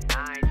 every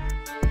night.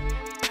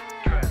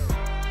 Trust me.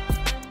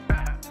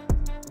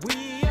 We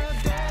are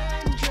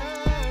dangerous,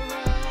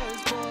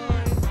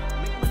 boy.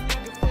 Make my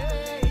nigga fuck a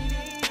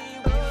lady.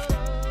 We are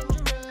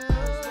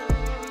dangerous,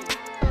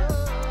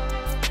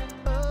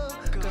 boy.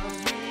 Cause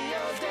we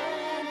are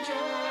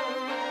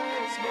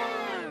dangerous,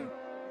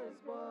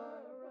 boy.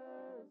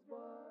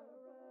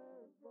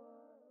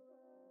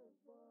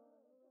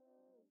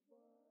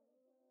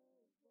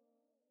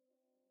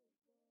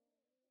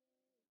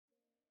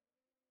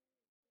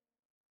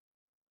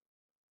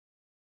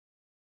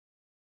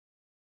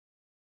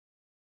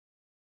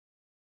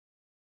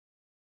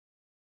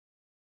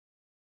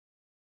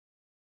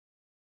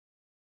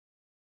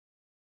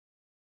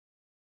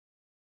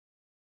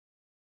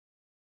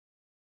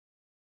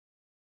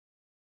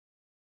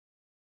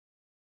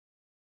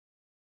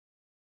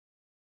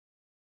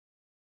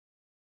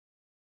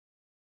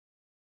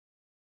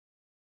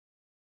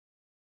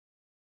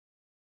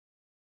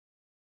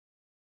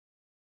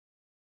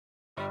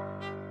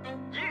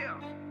 Yeah.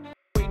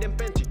 Way them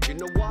Benji, you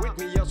know what? With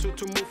me also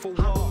to move for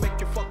war. Make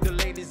you fuck the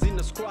ladies in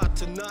the squad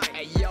tonight.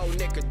 Hey yo,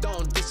 nigga,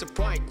 don't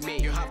disappoint me.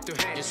 You have to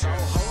hang. It's all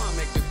how I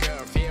make the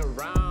girl feel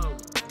round.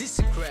 This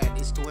secret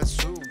is to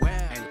answer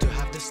well and to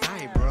have the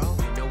style, bro.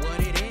 You know what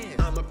it is.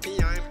 I'm a PIMP.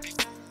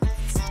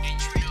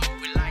 And you know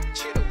we like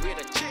chill with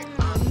a chick.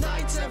 I'm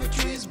night 7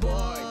 trees,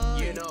 boy.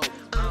 You know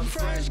I'm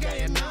fresh guy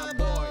and not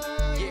boy.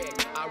 Yeah,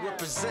 I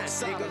represent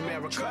South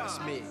America.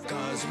 Trust me,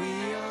 cause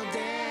we are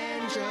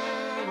dangerous,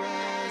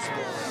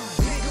 boy.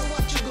 Nigga,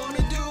 what you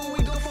gonna do?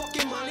 We gon'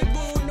 fucking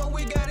Malibu. No,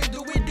 we gotta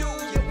do we do.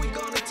 Yeah, we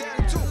gonna tell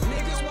it too.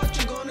 Niggas, what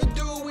you gonna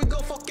do? We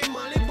gon' fucking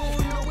Malibu.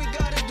 No, we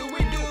gotta do we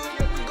do.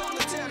 Yeah, we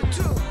gonna tell it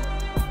too.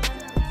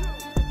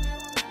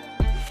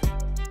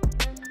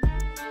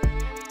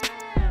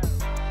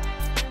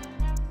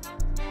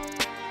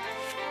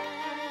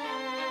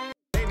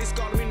 Ladies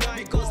call me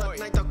Night Boy, cause at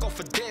night I go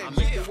for them. I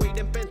make the way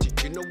them Benji,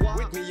 you know what?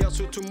 With me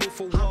also to move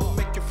for war.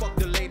 Make you fuck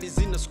the ladies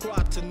in the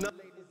squad tonight.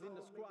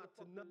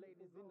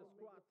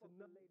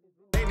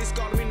 Ladies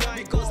call me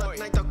Night Boy, cause at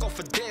night I go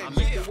for them. I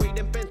make the way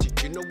them Benji,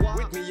 you know what?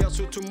 With me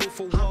also to move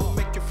for war.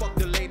 Make you fuck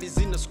the ladies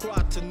in the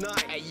squad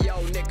tonight. Hey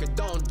yo, nigga,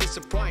 don't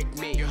disappoint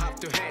me. You have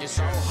to hang. It's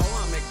all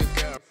how I make the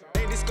girl.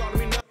 Ladies call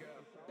me Night.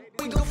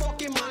 We gon'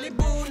 fucking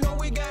Malibu. No,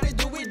 we gotta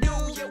do we do.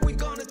 Yeah, we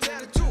gonna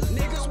tell it too.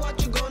 Niggas,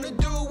 what you gonna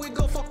do? We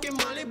gon' fucking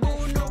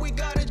Malibu. No, we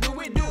gotta do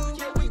we do.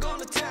 Yeah, we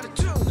gonna tell it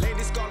too.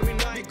 Ladies call me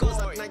Night, cause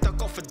at night I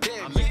go for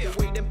them. I make the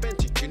way them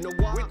Benji, you know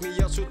what? With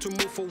me also to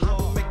move for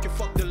war. Make you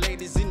fuck the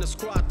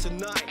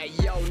tonight. Hey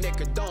yo,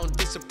 nigga, don't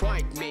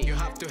disappoint me. You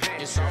have to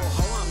handle. So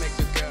how I make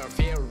the girl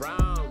feel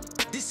round.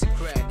 This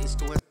secret is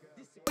to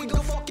we go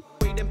fuck it.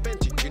 Wait and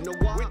Benji, you know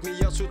what? With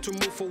me also to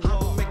move forward.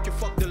 I'ma make you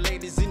fuck the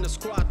ladies in the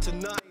squad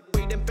tonight.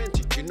 Wait and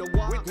Benji, you know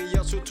what? With me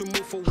also to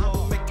move forward.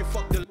 I'ma make you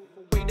fuck the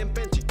wait and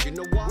Benji, you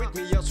know what? With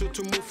me also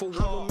to move forward.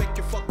 I'ma make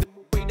you fuck the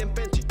wait and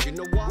Benji, you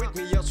know what? With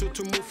me also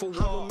to move forward.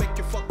 I'ma make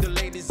you fuck the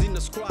ladies in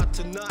the squad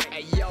tonight.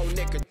 Hey yo,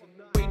 nigga,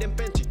 wait and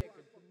Benji.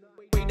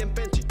 Wait and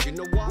Benji, you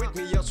know what? With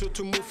me also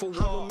to move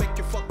forward. I'ma make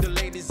you fuck the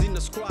ladies in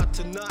the squad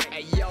tonight.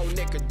 Hey yo,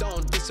 nigga,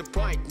 don't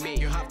disappoint me.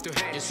 You have to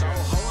handle. So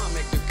how I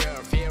make the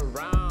girl feel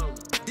round.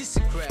 This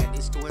secret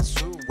is to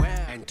answer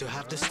well and to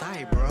have the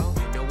style, bro.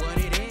 You know what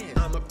it is.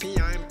 I'm a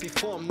PIMP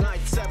form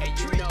night 7. Hey,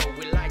 you know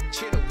we like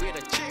chillin' with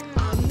a chick.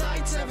 I'm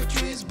night 7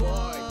 trees,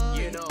 boy.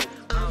 You know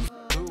I'm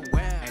too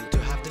well and to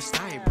have the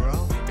style,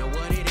 bro. You know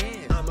what it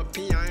is. I'm a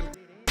PIMP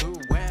too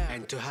well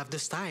and to have the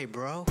style,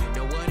 bro. You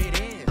know what it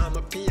is. I'm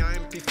a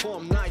PIMP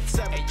form night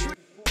 7. Hey, you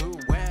too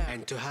well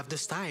and to have the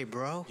style,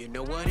 bro. You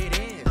know what it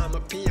is. I'm a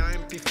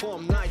PIMP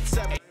form night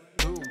 7.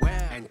 Too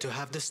well and to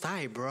have the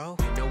style, bro.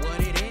 You know what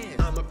it is.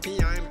 I'm a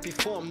PIMP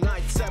form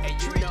night 7. Hey,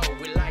 you know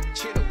we like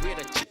chillin' with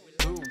a chick.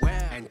 Too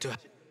well and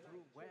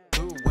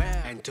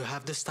to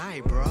have the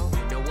style, bro.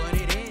 You know what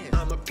it is.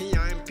 I'm a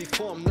PIMP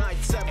form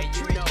night 7. Hey,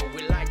 you know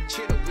we like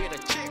chillin' with a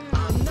chick.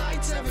 I'm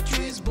night 7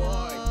 trees,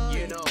 boy.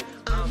 You know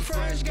I'm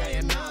fresh guy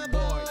and not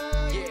boy.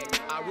 Yeah,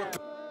 I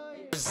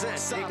represent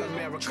South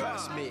America.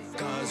 Trust me,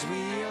 cause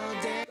we all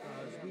dead.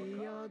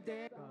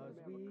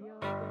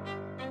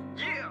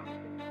 Yeah.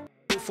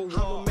 For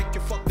I'ma make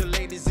you fuck the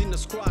ladies in the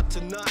squad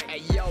tonight.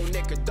 Hey yo,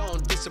 nigga,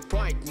 don't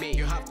disappoint me.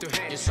 You have to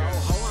handle. So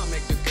how I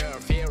make the girl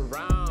feel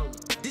round.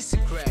 This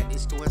secret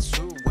is to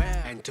answer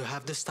well and to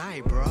have the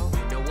style, bro.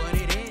 You know what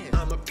it is.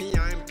 I'm a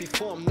PIMP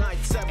form night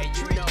 7. Hey,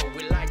 you know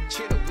we like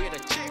chillin' with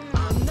a chick.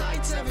 I'm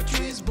night 7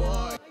 trees,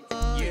 boy.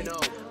 You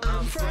know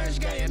I'm fresh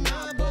guy and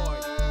not boy.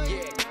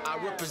 Yeah, I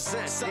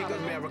represent South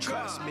America.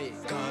 Trust me,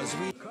 cause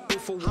we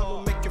for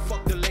I'ma make you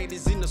fuck the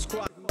ladies in the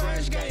squad.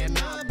 Fresh guy and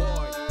not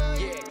boy.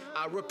 Yeah,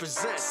 I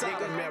represent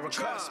South America.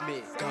 Trust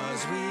me,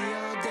 cause we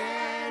are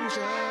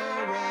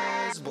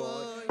dangerous,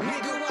 boy.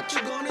 Nigga, what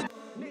you gonna do?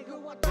 Nigga,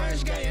 what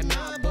fresh guy and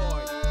not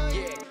boy.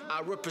 Yeah,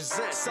 I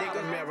represent South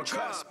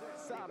America.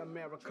 South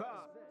America.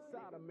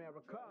 South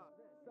America.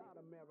 South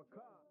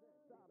America.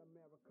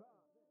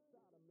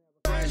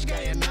 Fresh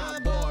guy and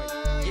not boy.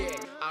 Yeah,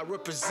 I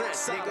represent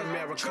South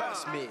America.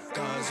 Trust me,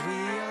 cause we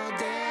are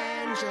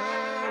dangerous,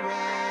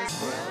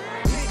 boy.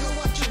 Nigga,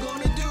 what you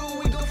gonna do?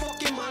 We gon'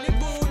 fucking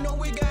Malibu. No,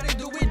 we gotta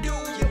do, we do.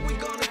 Yeah, we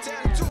gonna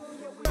tell it too.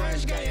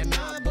 Fresh guy and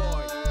not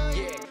boy.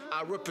 Yeah,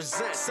 I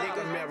represent South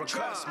America.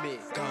 Trust me,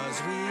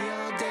 cause we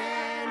are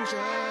dangerous,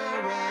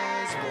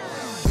 boy.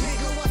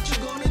 Nigga, what you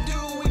gonna do?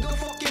 We gon'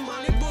 fucking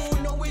Malibu.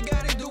 No, we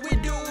gotta do, we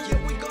do. Yeah,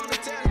 we gonna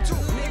tell it too.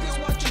 Niggas,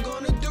 what you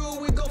gonna do?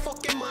 We gon'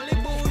 fucking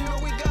Malibu. No,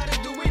 we gotta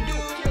do, we do.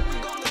 Yeah, we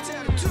gonna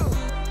tell it too.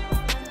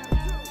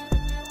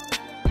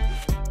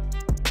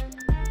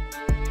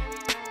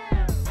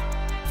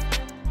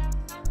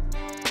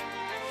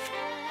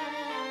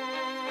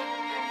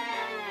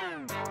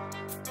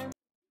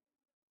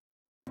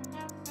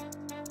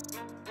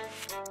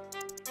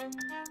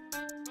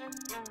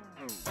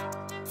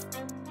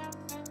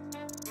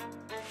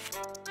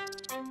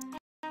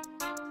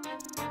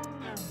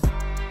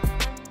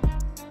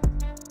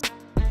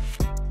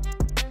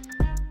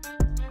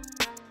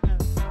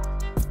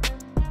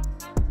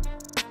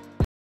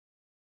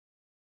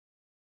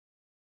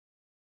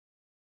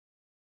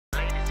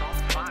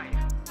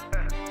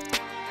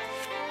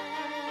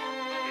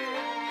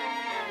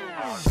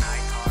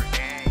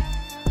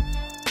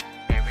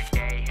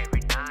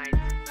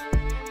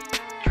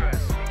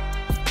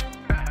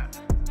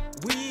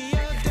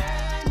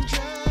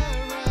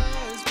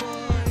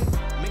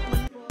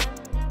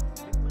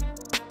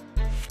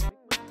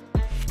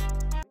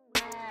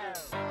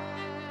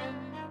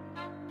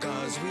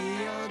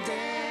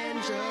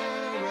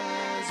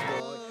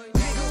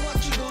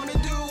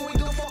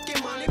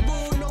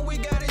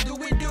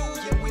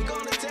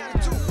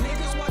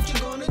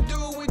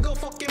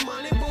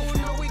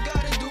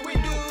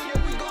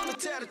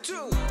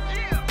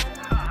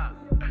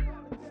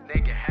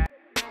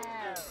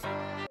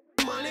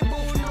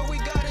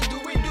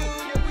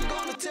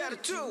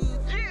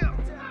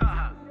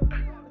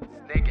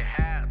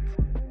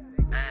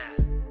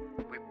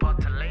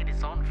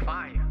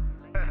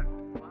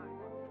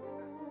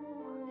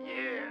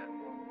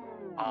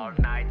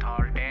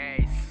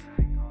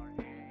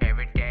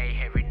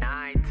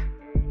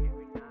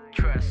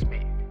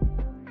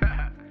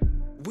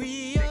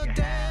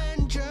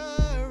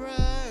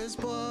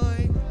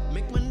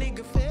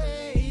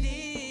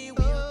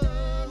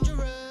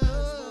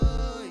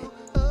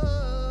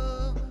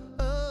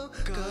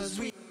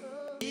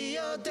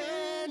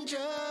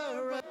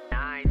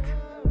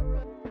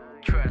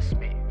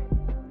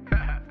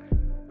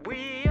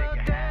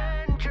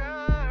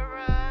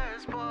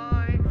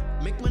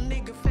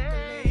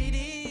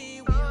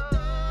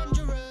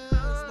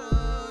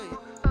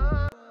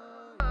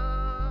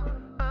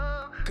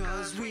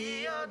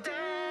 we are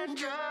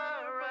dangerous,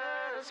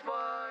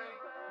 boy.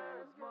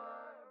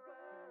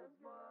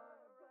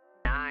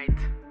 Night,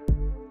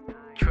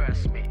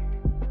 trust me.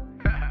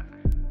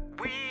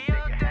 We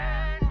are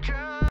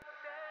dangerous,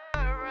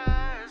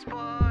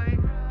 boy.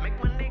 Make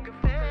my nigga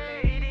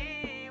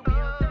fade. We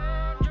are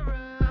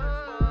dangerous,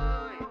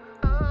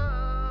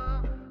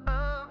 boy.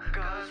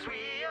 Cause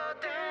we are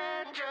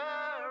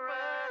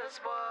dangerous,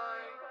 boy.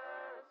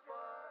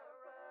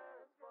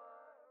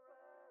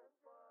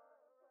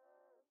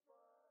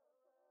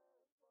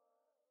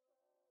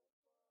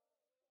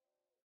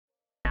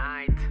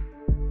 Night,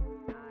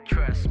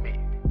 trust me.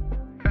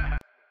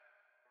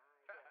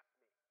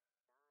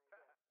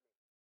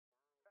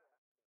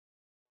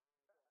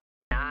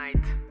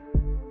 Night,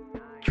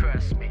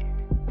 trust me.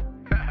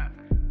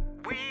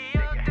 We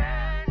are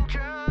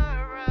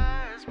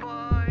dangerous,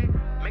 boy.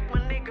 Make my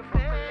nigga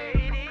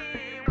fade.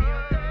 We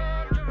are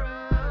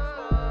dangerous,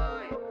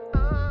 boy.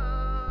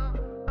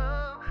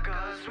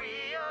 Cause we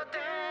are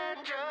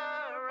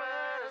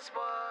dangerous,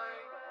 boy.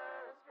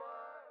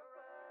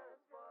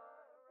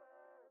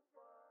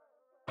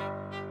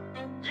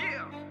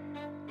 Yeah,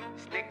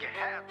 sneaky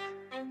hat.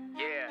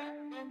 Yeah.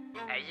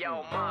 Hey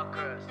yo,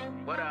 Marcus,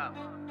 what up?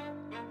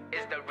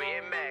 It's the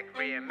remix.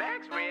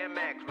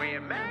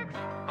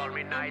 Call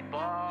me Night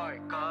Boy.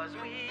 Cause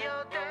we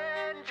are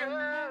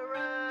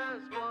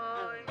dangerous,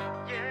 boy.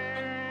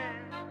 Yeah.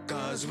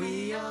 Cause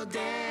we are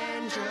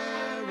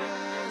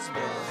dangerous,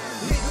 boy.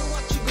 Nigga,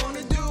 what you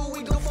gonna do?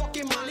 We gon'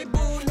 fucking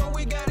Malibu. No,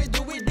 we gotta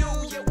do we do.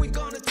 Yeah, we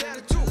gonna tell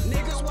the truth.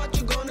 Niggas, what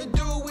you gonna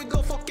do? We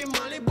gon' fucking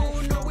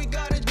Malibu. No, we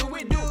gotta do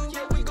we do.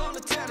 Yeah, we gonna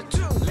tell the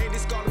truth.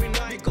 Ladies call me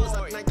Night Boy. Because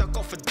at night I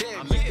go for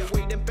them. I make the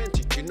way them bench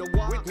it. You know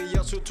what? With me,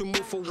 also to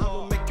move forward.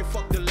 I'ma make you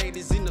fuck the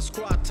ladies in the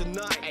squad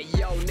tonight. Hey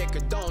yo,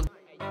 nigga, don't.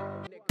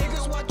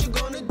 Niggas, what you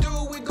gonna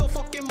do? We go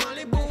fucking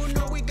Malibu.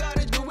 No, we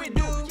gotta do we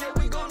do. Yeah,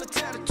 we gonna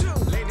tell the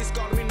truth. Ladies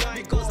call me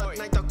Night Because at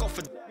night I go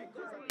for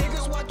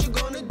niggas, what you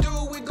gonna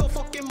do? We go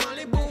fucking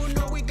Malibu.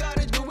 No, we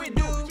gotta do we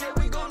do. Yeah,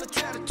 we gonna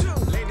tell the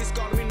truth. Ladies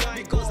call me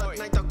Night Because at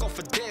night I go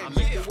for them. I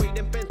make the way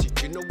them bench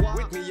it. You know what?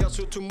 With me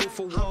also to move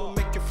forward. I'ma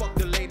make you fuck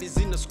the ladies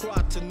in the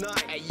squad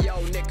tonight. Hey yo,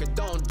 nigga,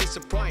 don't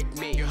disappoint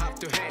me. You have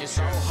to hang.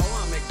 So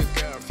how I make the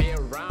girl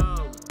feel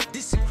round.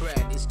 This secret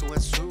is to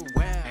answer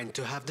well and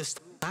to have the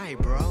style,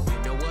 bro. You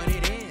know what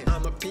it is.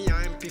 I'm a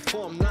PIMP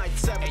form night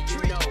 7. Hey,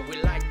 you know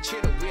we like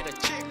chillin' with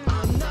a chick.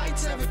 I'm night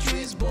 7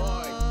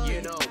 boy.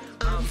 You know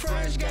I'm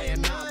fresh guy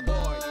and not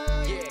boy.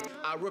 Yeah,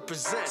 I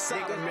represent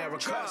South America.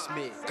 Trust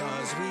me.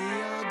 Cause we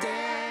are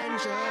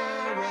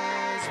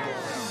dangerous,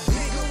 boy.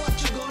 Nigga,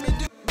 what you gonna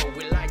do? Oh,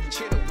 we like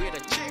chillin' with a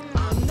chick.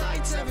 I'm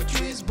night 7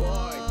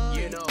 boy.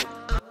 You know,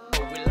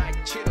 we like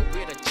chillin'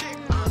 with a chick.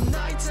 I'm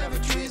night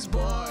 7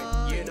 boy.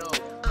 You know,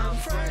 I'm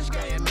fresh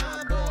guy and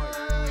not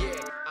boy.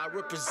 yeah, I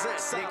represent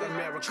South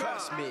America.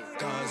 Trust me.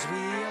 Cause we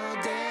are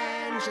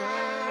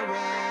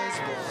dangerous,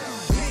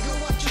 boy. Nigga,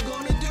 what you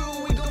gonna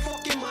do? We go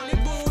fucking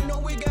Malibu. No,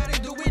 we gotta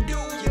do we do.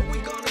 Yeah, we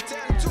gonna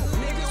tell the truth.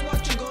 Niggas,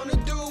 what you gonna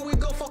do? We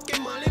go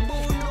fucking Malibu.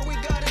 No, we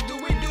gotta do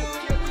we do.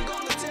 Yeah, we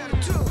gonna tell the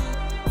truth.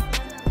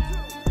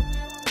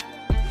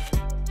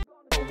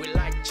 Oh, we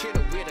like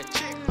chillin' with a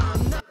chick.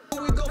 I'm not.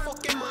 We go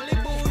fucking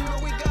Malibu.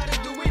 No, we gotta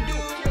do we do.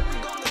 Yeah, we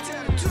gonna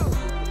tell the truth.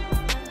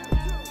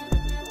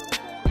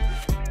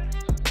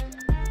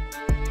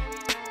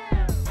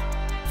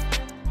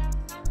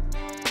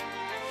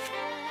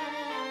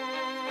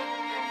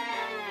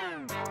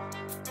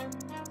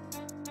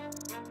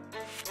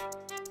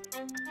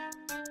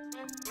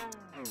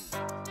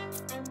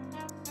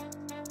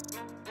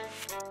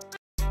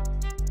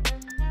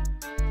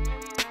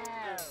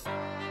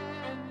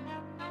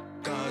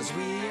 Cause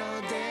we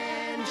are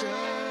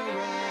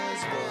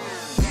dangerous,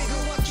 boy.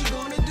 Nigga, what you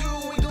gonna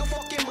do? We go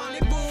fucking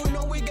Malibu.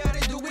 No, we gotta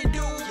do we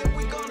do. Yeah,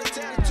 we gonna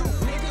tell the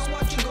truth. Niggas,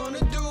 what you gonna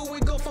do? We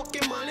go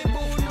fucking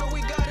Malibu. No,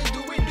 we gotta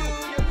do we do.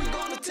 Yeah, we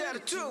gonna tell the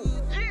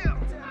truth.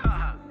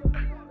 Yeah,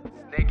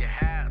 nigga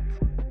hat.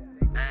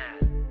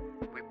 Man,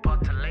 we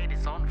put the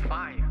ladies on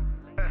fire.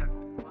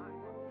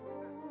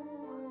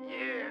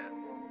 Yeah,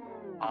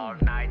 all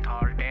night,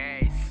 all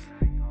days,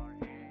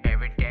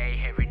 every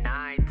day, every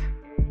night.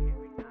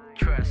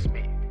 Trust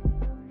me.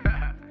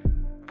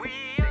 We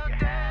are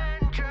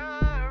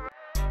dangerous.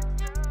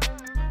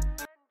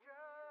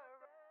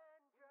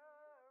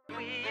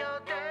 We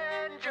are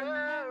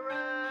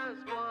dangerous,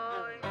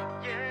 boy.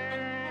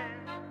 Yeah.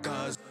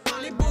 Cause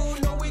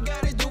Malibu, no, we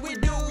gotta do we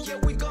do. Yeah,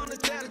 we gonna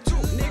tell the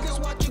truth. Niggas,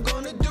 what you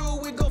gonna do?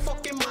 We go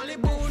fucking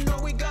Malibu.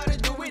 No, we gotta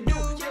do we do.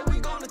 Yeah, we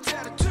gonna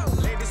tell the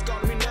truth. Ladies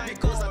call me Night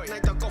Cause at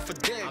night I go for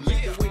them. I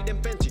make the way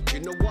them bench it. You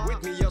know what?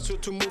 With me also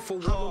to move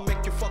forward. I'ma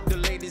make you fuck the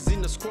ladies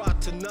in the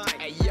squad tonight.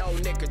 Hey yo,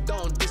 nigga,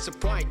 don't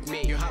disappoint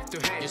me. You have to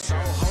hang. So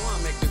how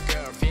I make the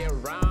girl feel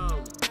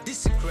round. This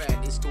secret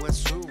is to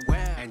answer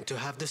well and to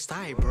have the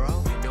style,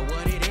 bro. You know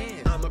what it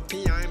is. I'm a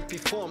PIMP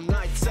form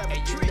night 7.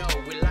 Hey, you know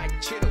we like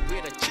chillin'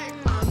 with a chick.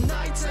 I'm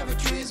night 7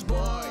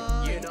 boy.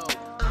 You know,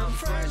 I'm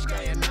fresh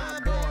guy and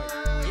not boy.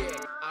 yeah,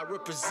 I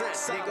represent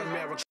South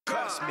America.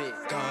 Trust me.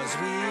 Cause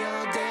we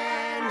are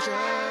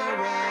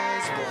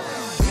dangerous,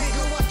 boy.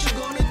 Nigga, what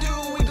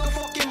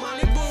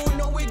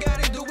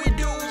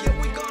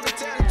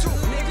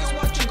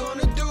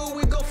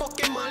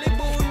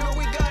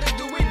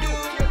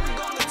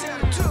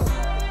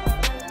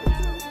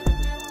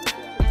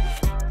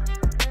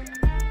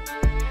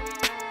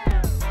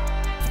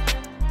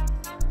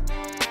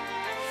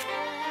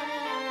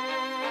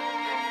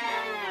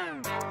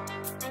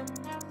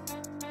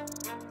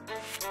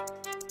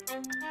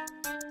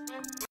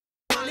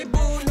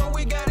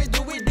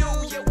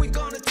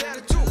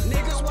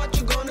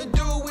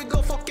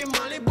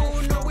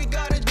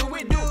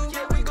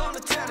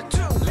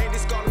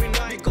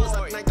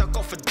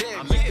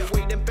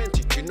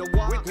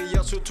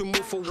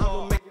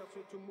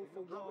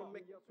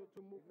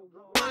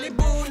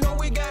Malibu, no,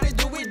 we gotta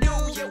do we do.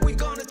 Yeah, we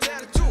gonna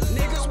tattoo.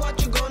 Niggas,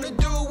 what you gonna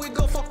do? We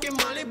go fucking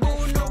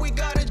Malibu, no, we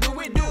gotta do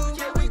we do.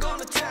 Yeah, we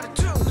gonna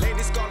tattoo.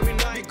 Ladies call me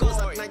night, because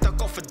at night I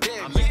go for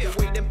them. I make you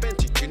wait and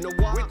bench it, you know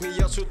what? With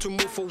me also to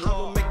move for one.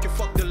 I'ma make you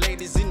fuck the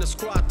ladies in the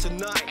squad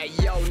tonight. Hey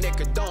yo,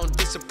 nigga, don't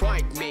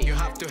disappoint me. You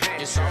have to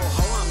have it. So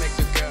how I make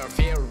the girl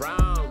feel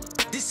round.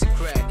 This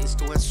secret is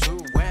to answer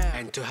well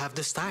and to have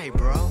the style,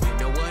 bro. You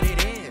know what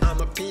it is?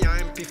 I'm a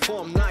PIMP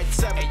form night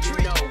 7. Hey, you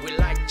know we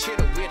like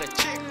chillin' with a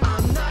chick.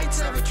 I'm night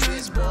 7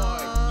 trees, boy.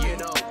 You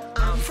know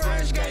I'm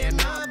French guy and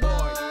not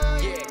boy.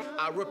 Yeah,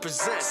 I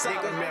represent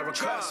South America.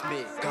 Trust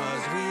me,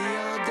 cause we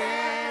are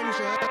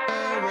dangerous,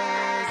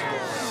 boy.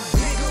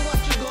 Nigga, what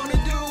you gonna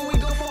do? We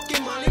go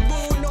fucking Malibu.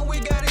 No, we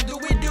gotta do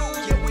we do.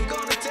 Yeah, we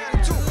gonna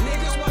tattoo.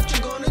 Niggas, what you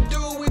gonna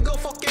do? We go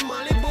fucking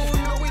Malibu.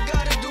 No, we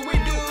gotta do we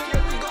do.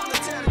 Yeah, we gonna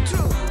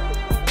tattoo.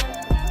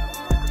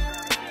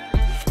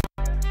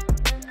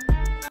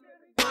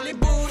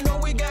 Malibu, no,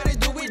 we gotta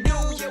do we do.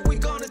 Yeah, we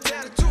gonna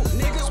tattoo.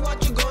 Niggas,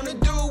 what you gonna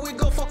do? We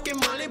go fucking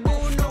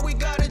Malibu. No, we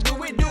gotta do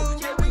we do.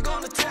 Yeah, we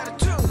gonna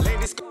tattoo.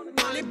 Ladies,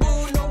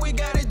 Malibu, no, we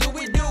gotta do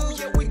we do.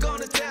 Yeah, we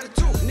gonna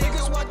tattoo.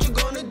 Niggas, what you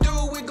gonna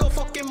do? We go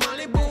fucking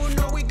Malibu.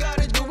 No, we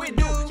gotta do we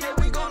do. Yeah,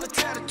 we gonna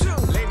tattoo.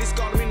 Ladies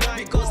call me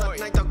night, because at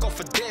night I go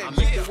for them. I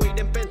make you wait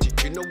and bench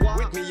it, you know what?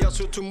 With me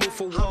also to move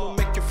for one. I'ma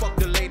make you fuck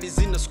the ladies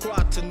in the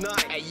squad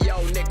tonight. Hey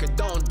yo, nigga,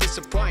 don't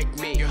disappoint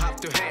me. You have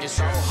to have it.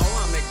 So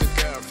how I make the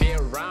girl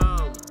feel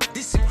round.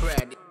 This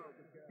secret.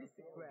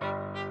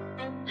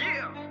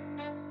 Yeah.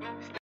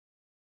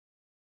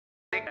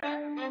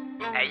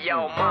 Hey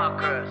yo,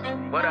 Marcus,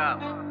 what up?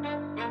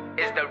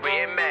 It's the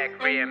remix.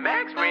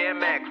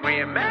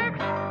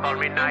 Call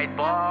me night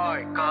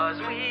boy, cause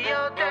we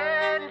are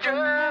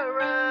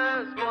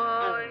dangerous,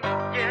 boy.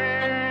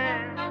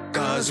 Yeah.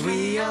 Cause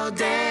we are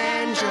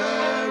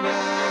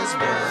dangerous,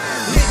 boy.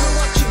 Nigga,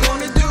 what you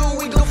gonna do?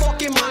 We go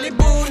fucking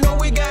Malibu. No,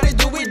 we gotta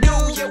do we do.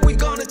 Yeah, we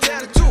gonna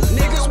tattoo.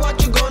 Niggas,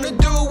 what you gonna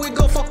do? We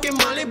go fucking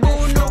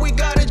Malibu. No, we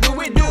gotta do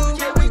we do.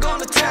 Yeah, we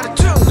gonna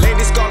tattoo.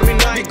 Ladies call me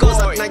night,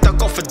 because at night I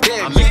go for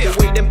them. I make you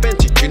wait and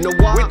bench it, you know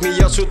what? With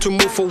me also to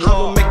move for one.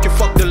 I'ma make you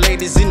fuck the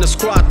ladies in the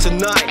squad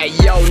tonight. Hey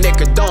yo,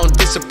 nigga, don't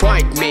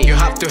disappoint me. You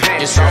have to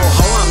have it. So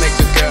how I make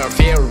the girl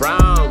feel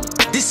round.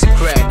 This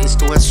secret is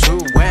to answer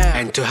well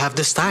and to have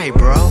the style,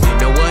 bro. You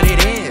know what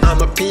it is?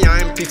 I'm a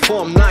PIMP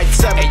form night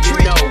 7. Hey, you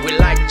know we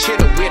like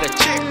chillin' with a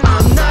chick.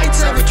 I'm night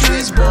 7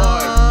 trees,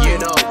 boy. You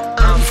know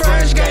I'm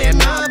French guy and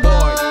not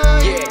boy.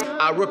 Yeah,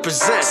 I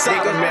represent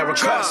South America.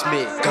 Trust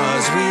me,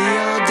 cause we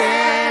are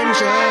dangerous,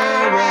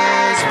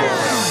 boy.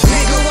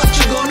 Nigga, what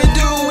you gonna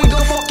do? We go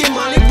fucking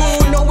Malibu.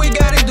 No, we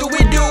gotta do we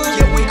do.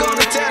 Yeah, we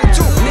gonna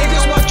tattoo.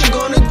 Niggas, what you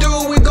gonna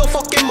do? We go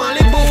fucking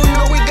Malibu.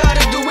 No, we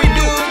gotta do we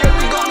do. Yeah,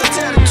 we gonna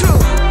tattoo.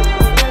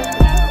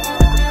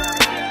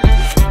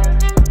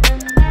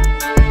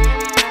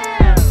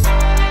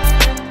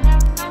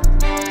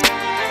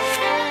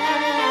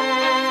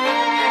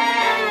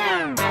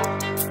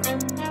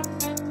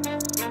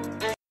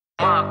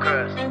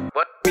 Marcus,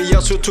 what? Me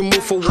also to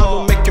move for one.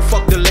 I'ma make you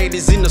fuck the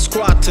ladies in the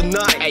squad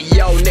tonight. Hey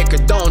yo,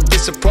 nigga, don't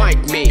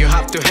disappoint me. You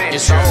have to have it.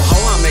 So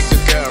how I make the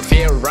girl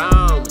feel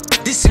round.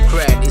 This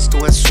secret is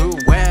to answer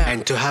well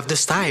and to have the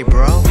style,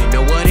 bro. You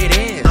know what it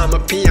is? I'm a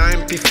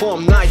PIMP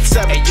form night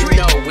 7. Hey, you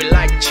know we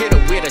like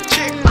chillin' with a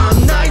chick.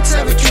 I'm night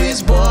 7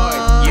 trees, boy.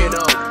 You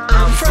know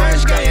I'm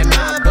French guy and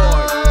not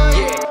boy.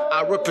 Yeah,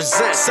 I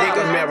represent South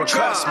America.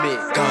 Trust me,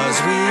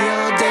 cause we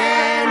are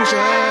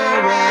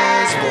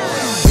dangerous, boy.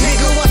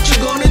 Nigga, what you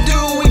gonna do?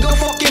 We go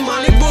fucking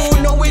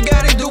Malibu. No, we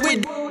gotta do we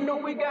do. No,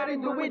 we gotta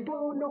do we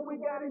do. No, we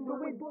gotta do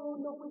we do.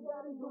 No, we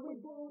gotta do we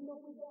do. No,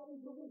 we gotta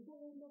do we do.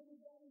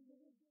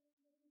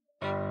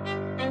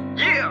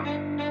 Yeah.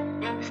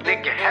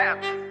 Stick your hat.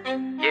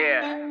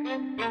 Yeah.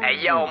 Hey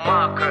yo,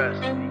 Marcus,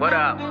 what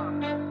up?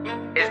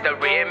 It's the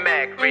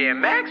remix.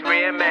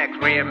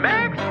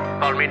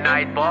 Call me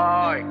night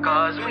boy,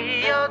 cause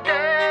we are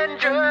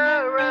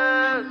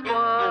dangerous,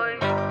 boy.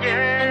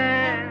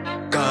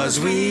 Yeah. Cause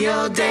we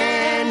are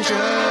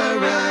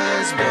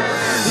dangerous, boy.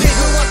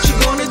 Nigga, what you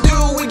gonna do?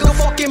 We go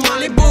fucking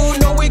Malibu.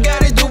 No, we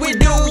gotta do we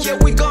do. Yeah,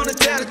 we gonna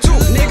tattoo.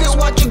 Niggas,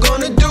 what you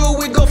gonna do?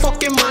 We go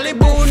fucking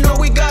Malibu. No,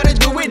 we gotta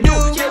do we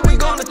do. Yeah, we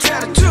gonna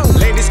tattoo.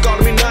 Ladies call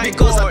me night,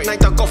 because at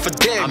night I go for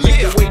them. I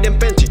make you wait and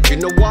bench it, you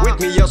know what? With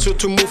me also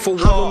to move for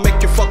one. I'ma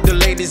make you fuck the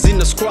ladies in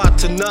the squad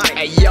tonight.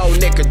 Hey yo,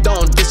 nigga,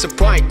 don't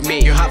disappoint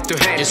me. You have to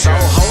have it. So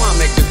how I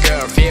make the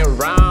girl feel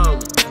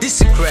round. This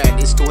secret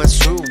is to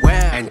answer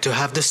well and to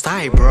have the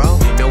style, bro.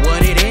 You know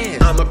what it is?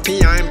 I'm a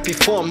PIMP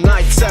form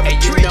night 7. Hey,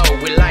 you know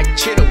we like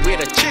chillin' with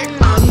a chick.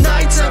 I'm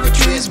night 7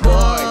 trees,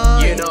 boy.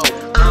 You know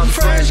I'm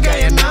French guy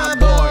and not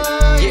boy.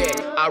 Yeah,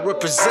 I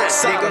represent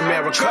South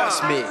America.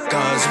 Trust me,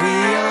 cause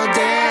we are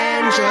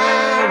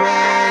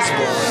dangerous,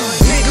 boy.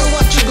 Nigga,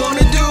 what you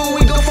gonna do?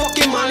 We go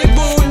fucking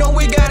Malibu. No,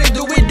 we gotta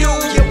do we do.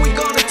 Yeah, we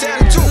gonna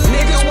tattoo.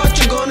 Niggas, what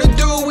you gonna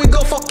do? We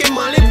go fucking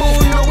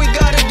Malibu. No, we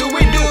gotta do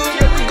we do.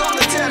 Yeah, we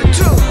gonna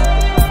tattoo.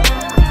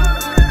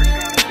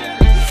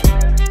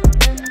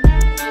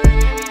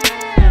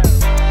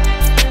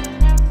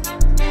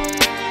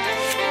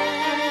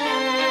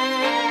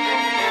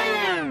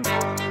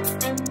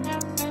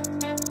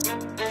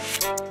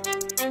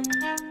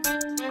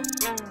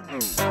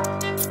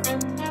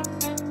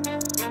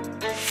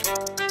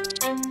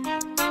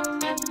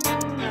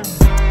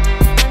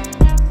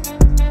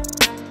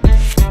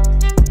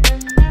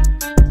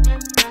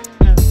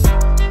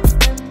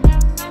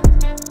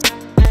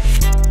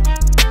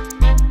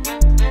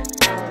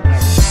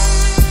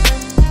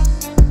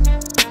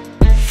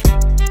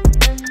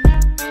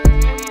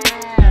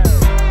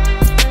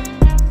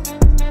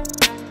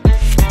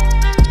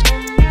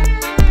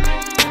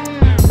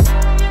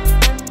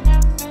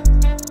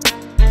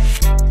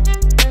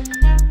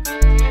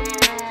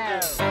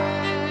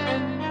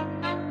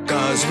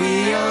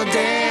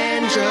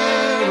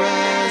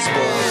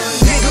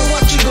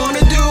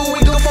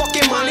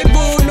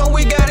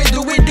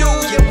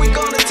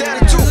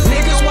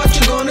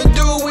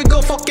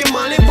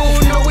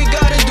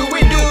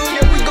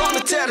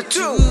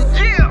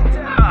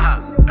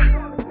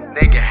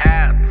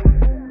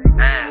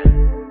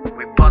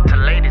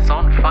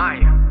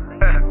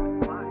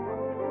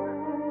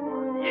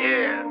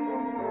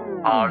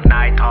 all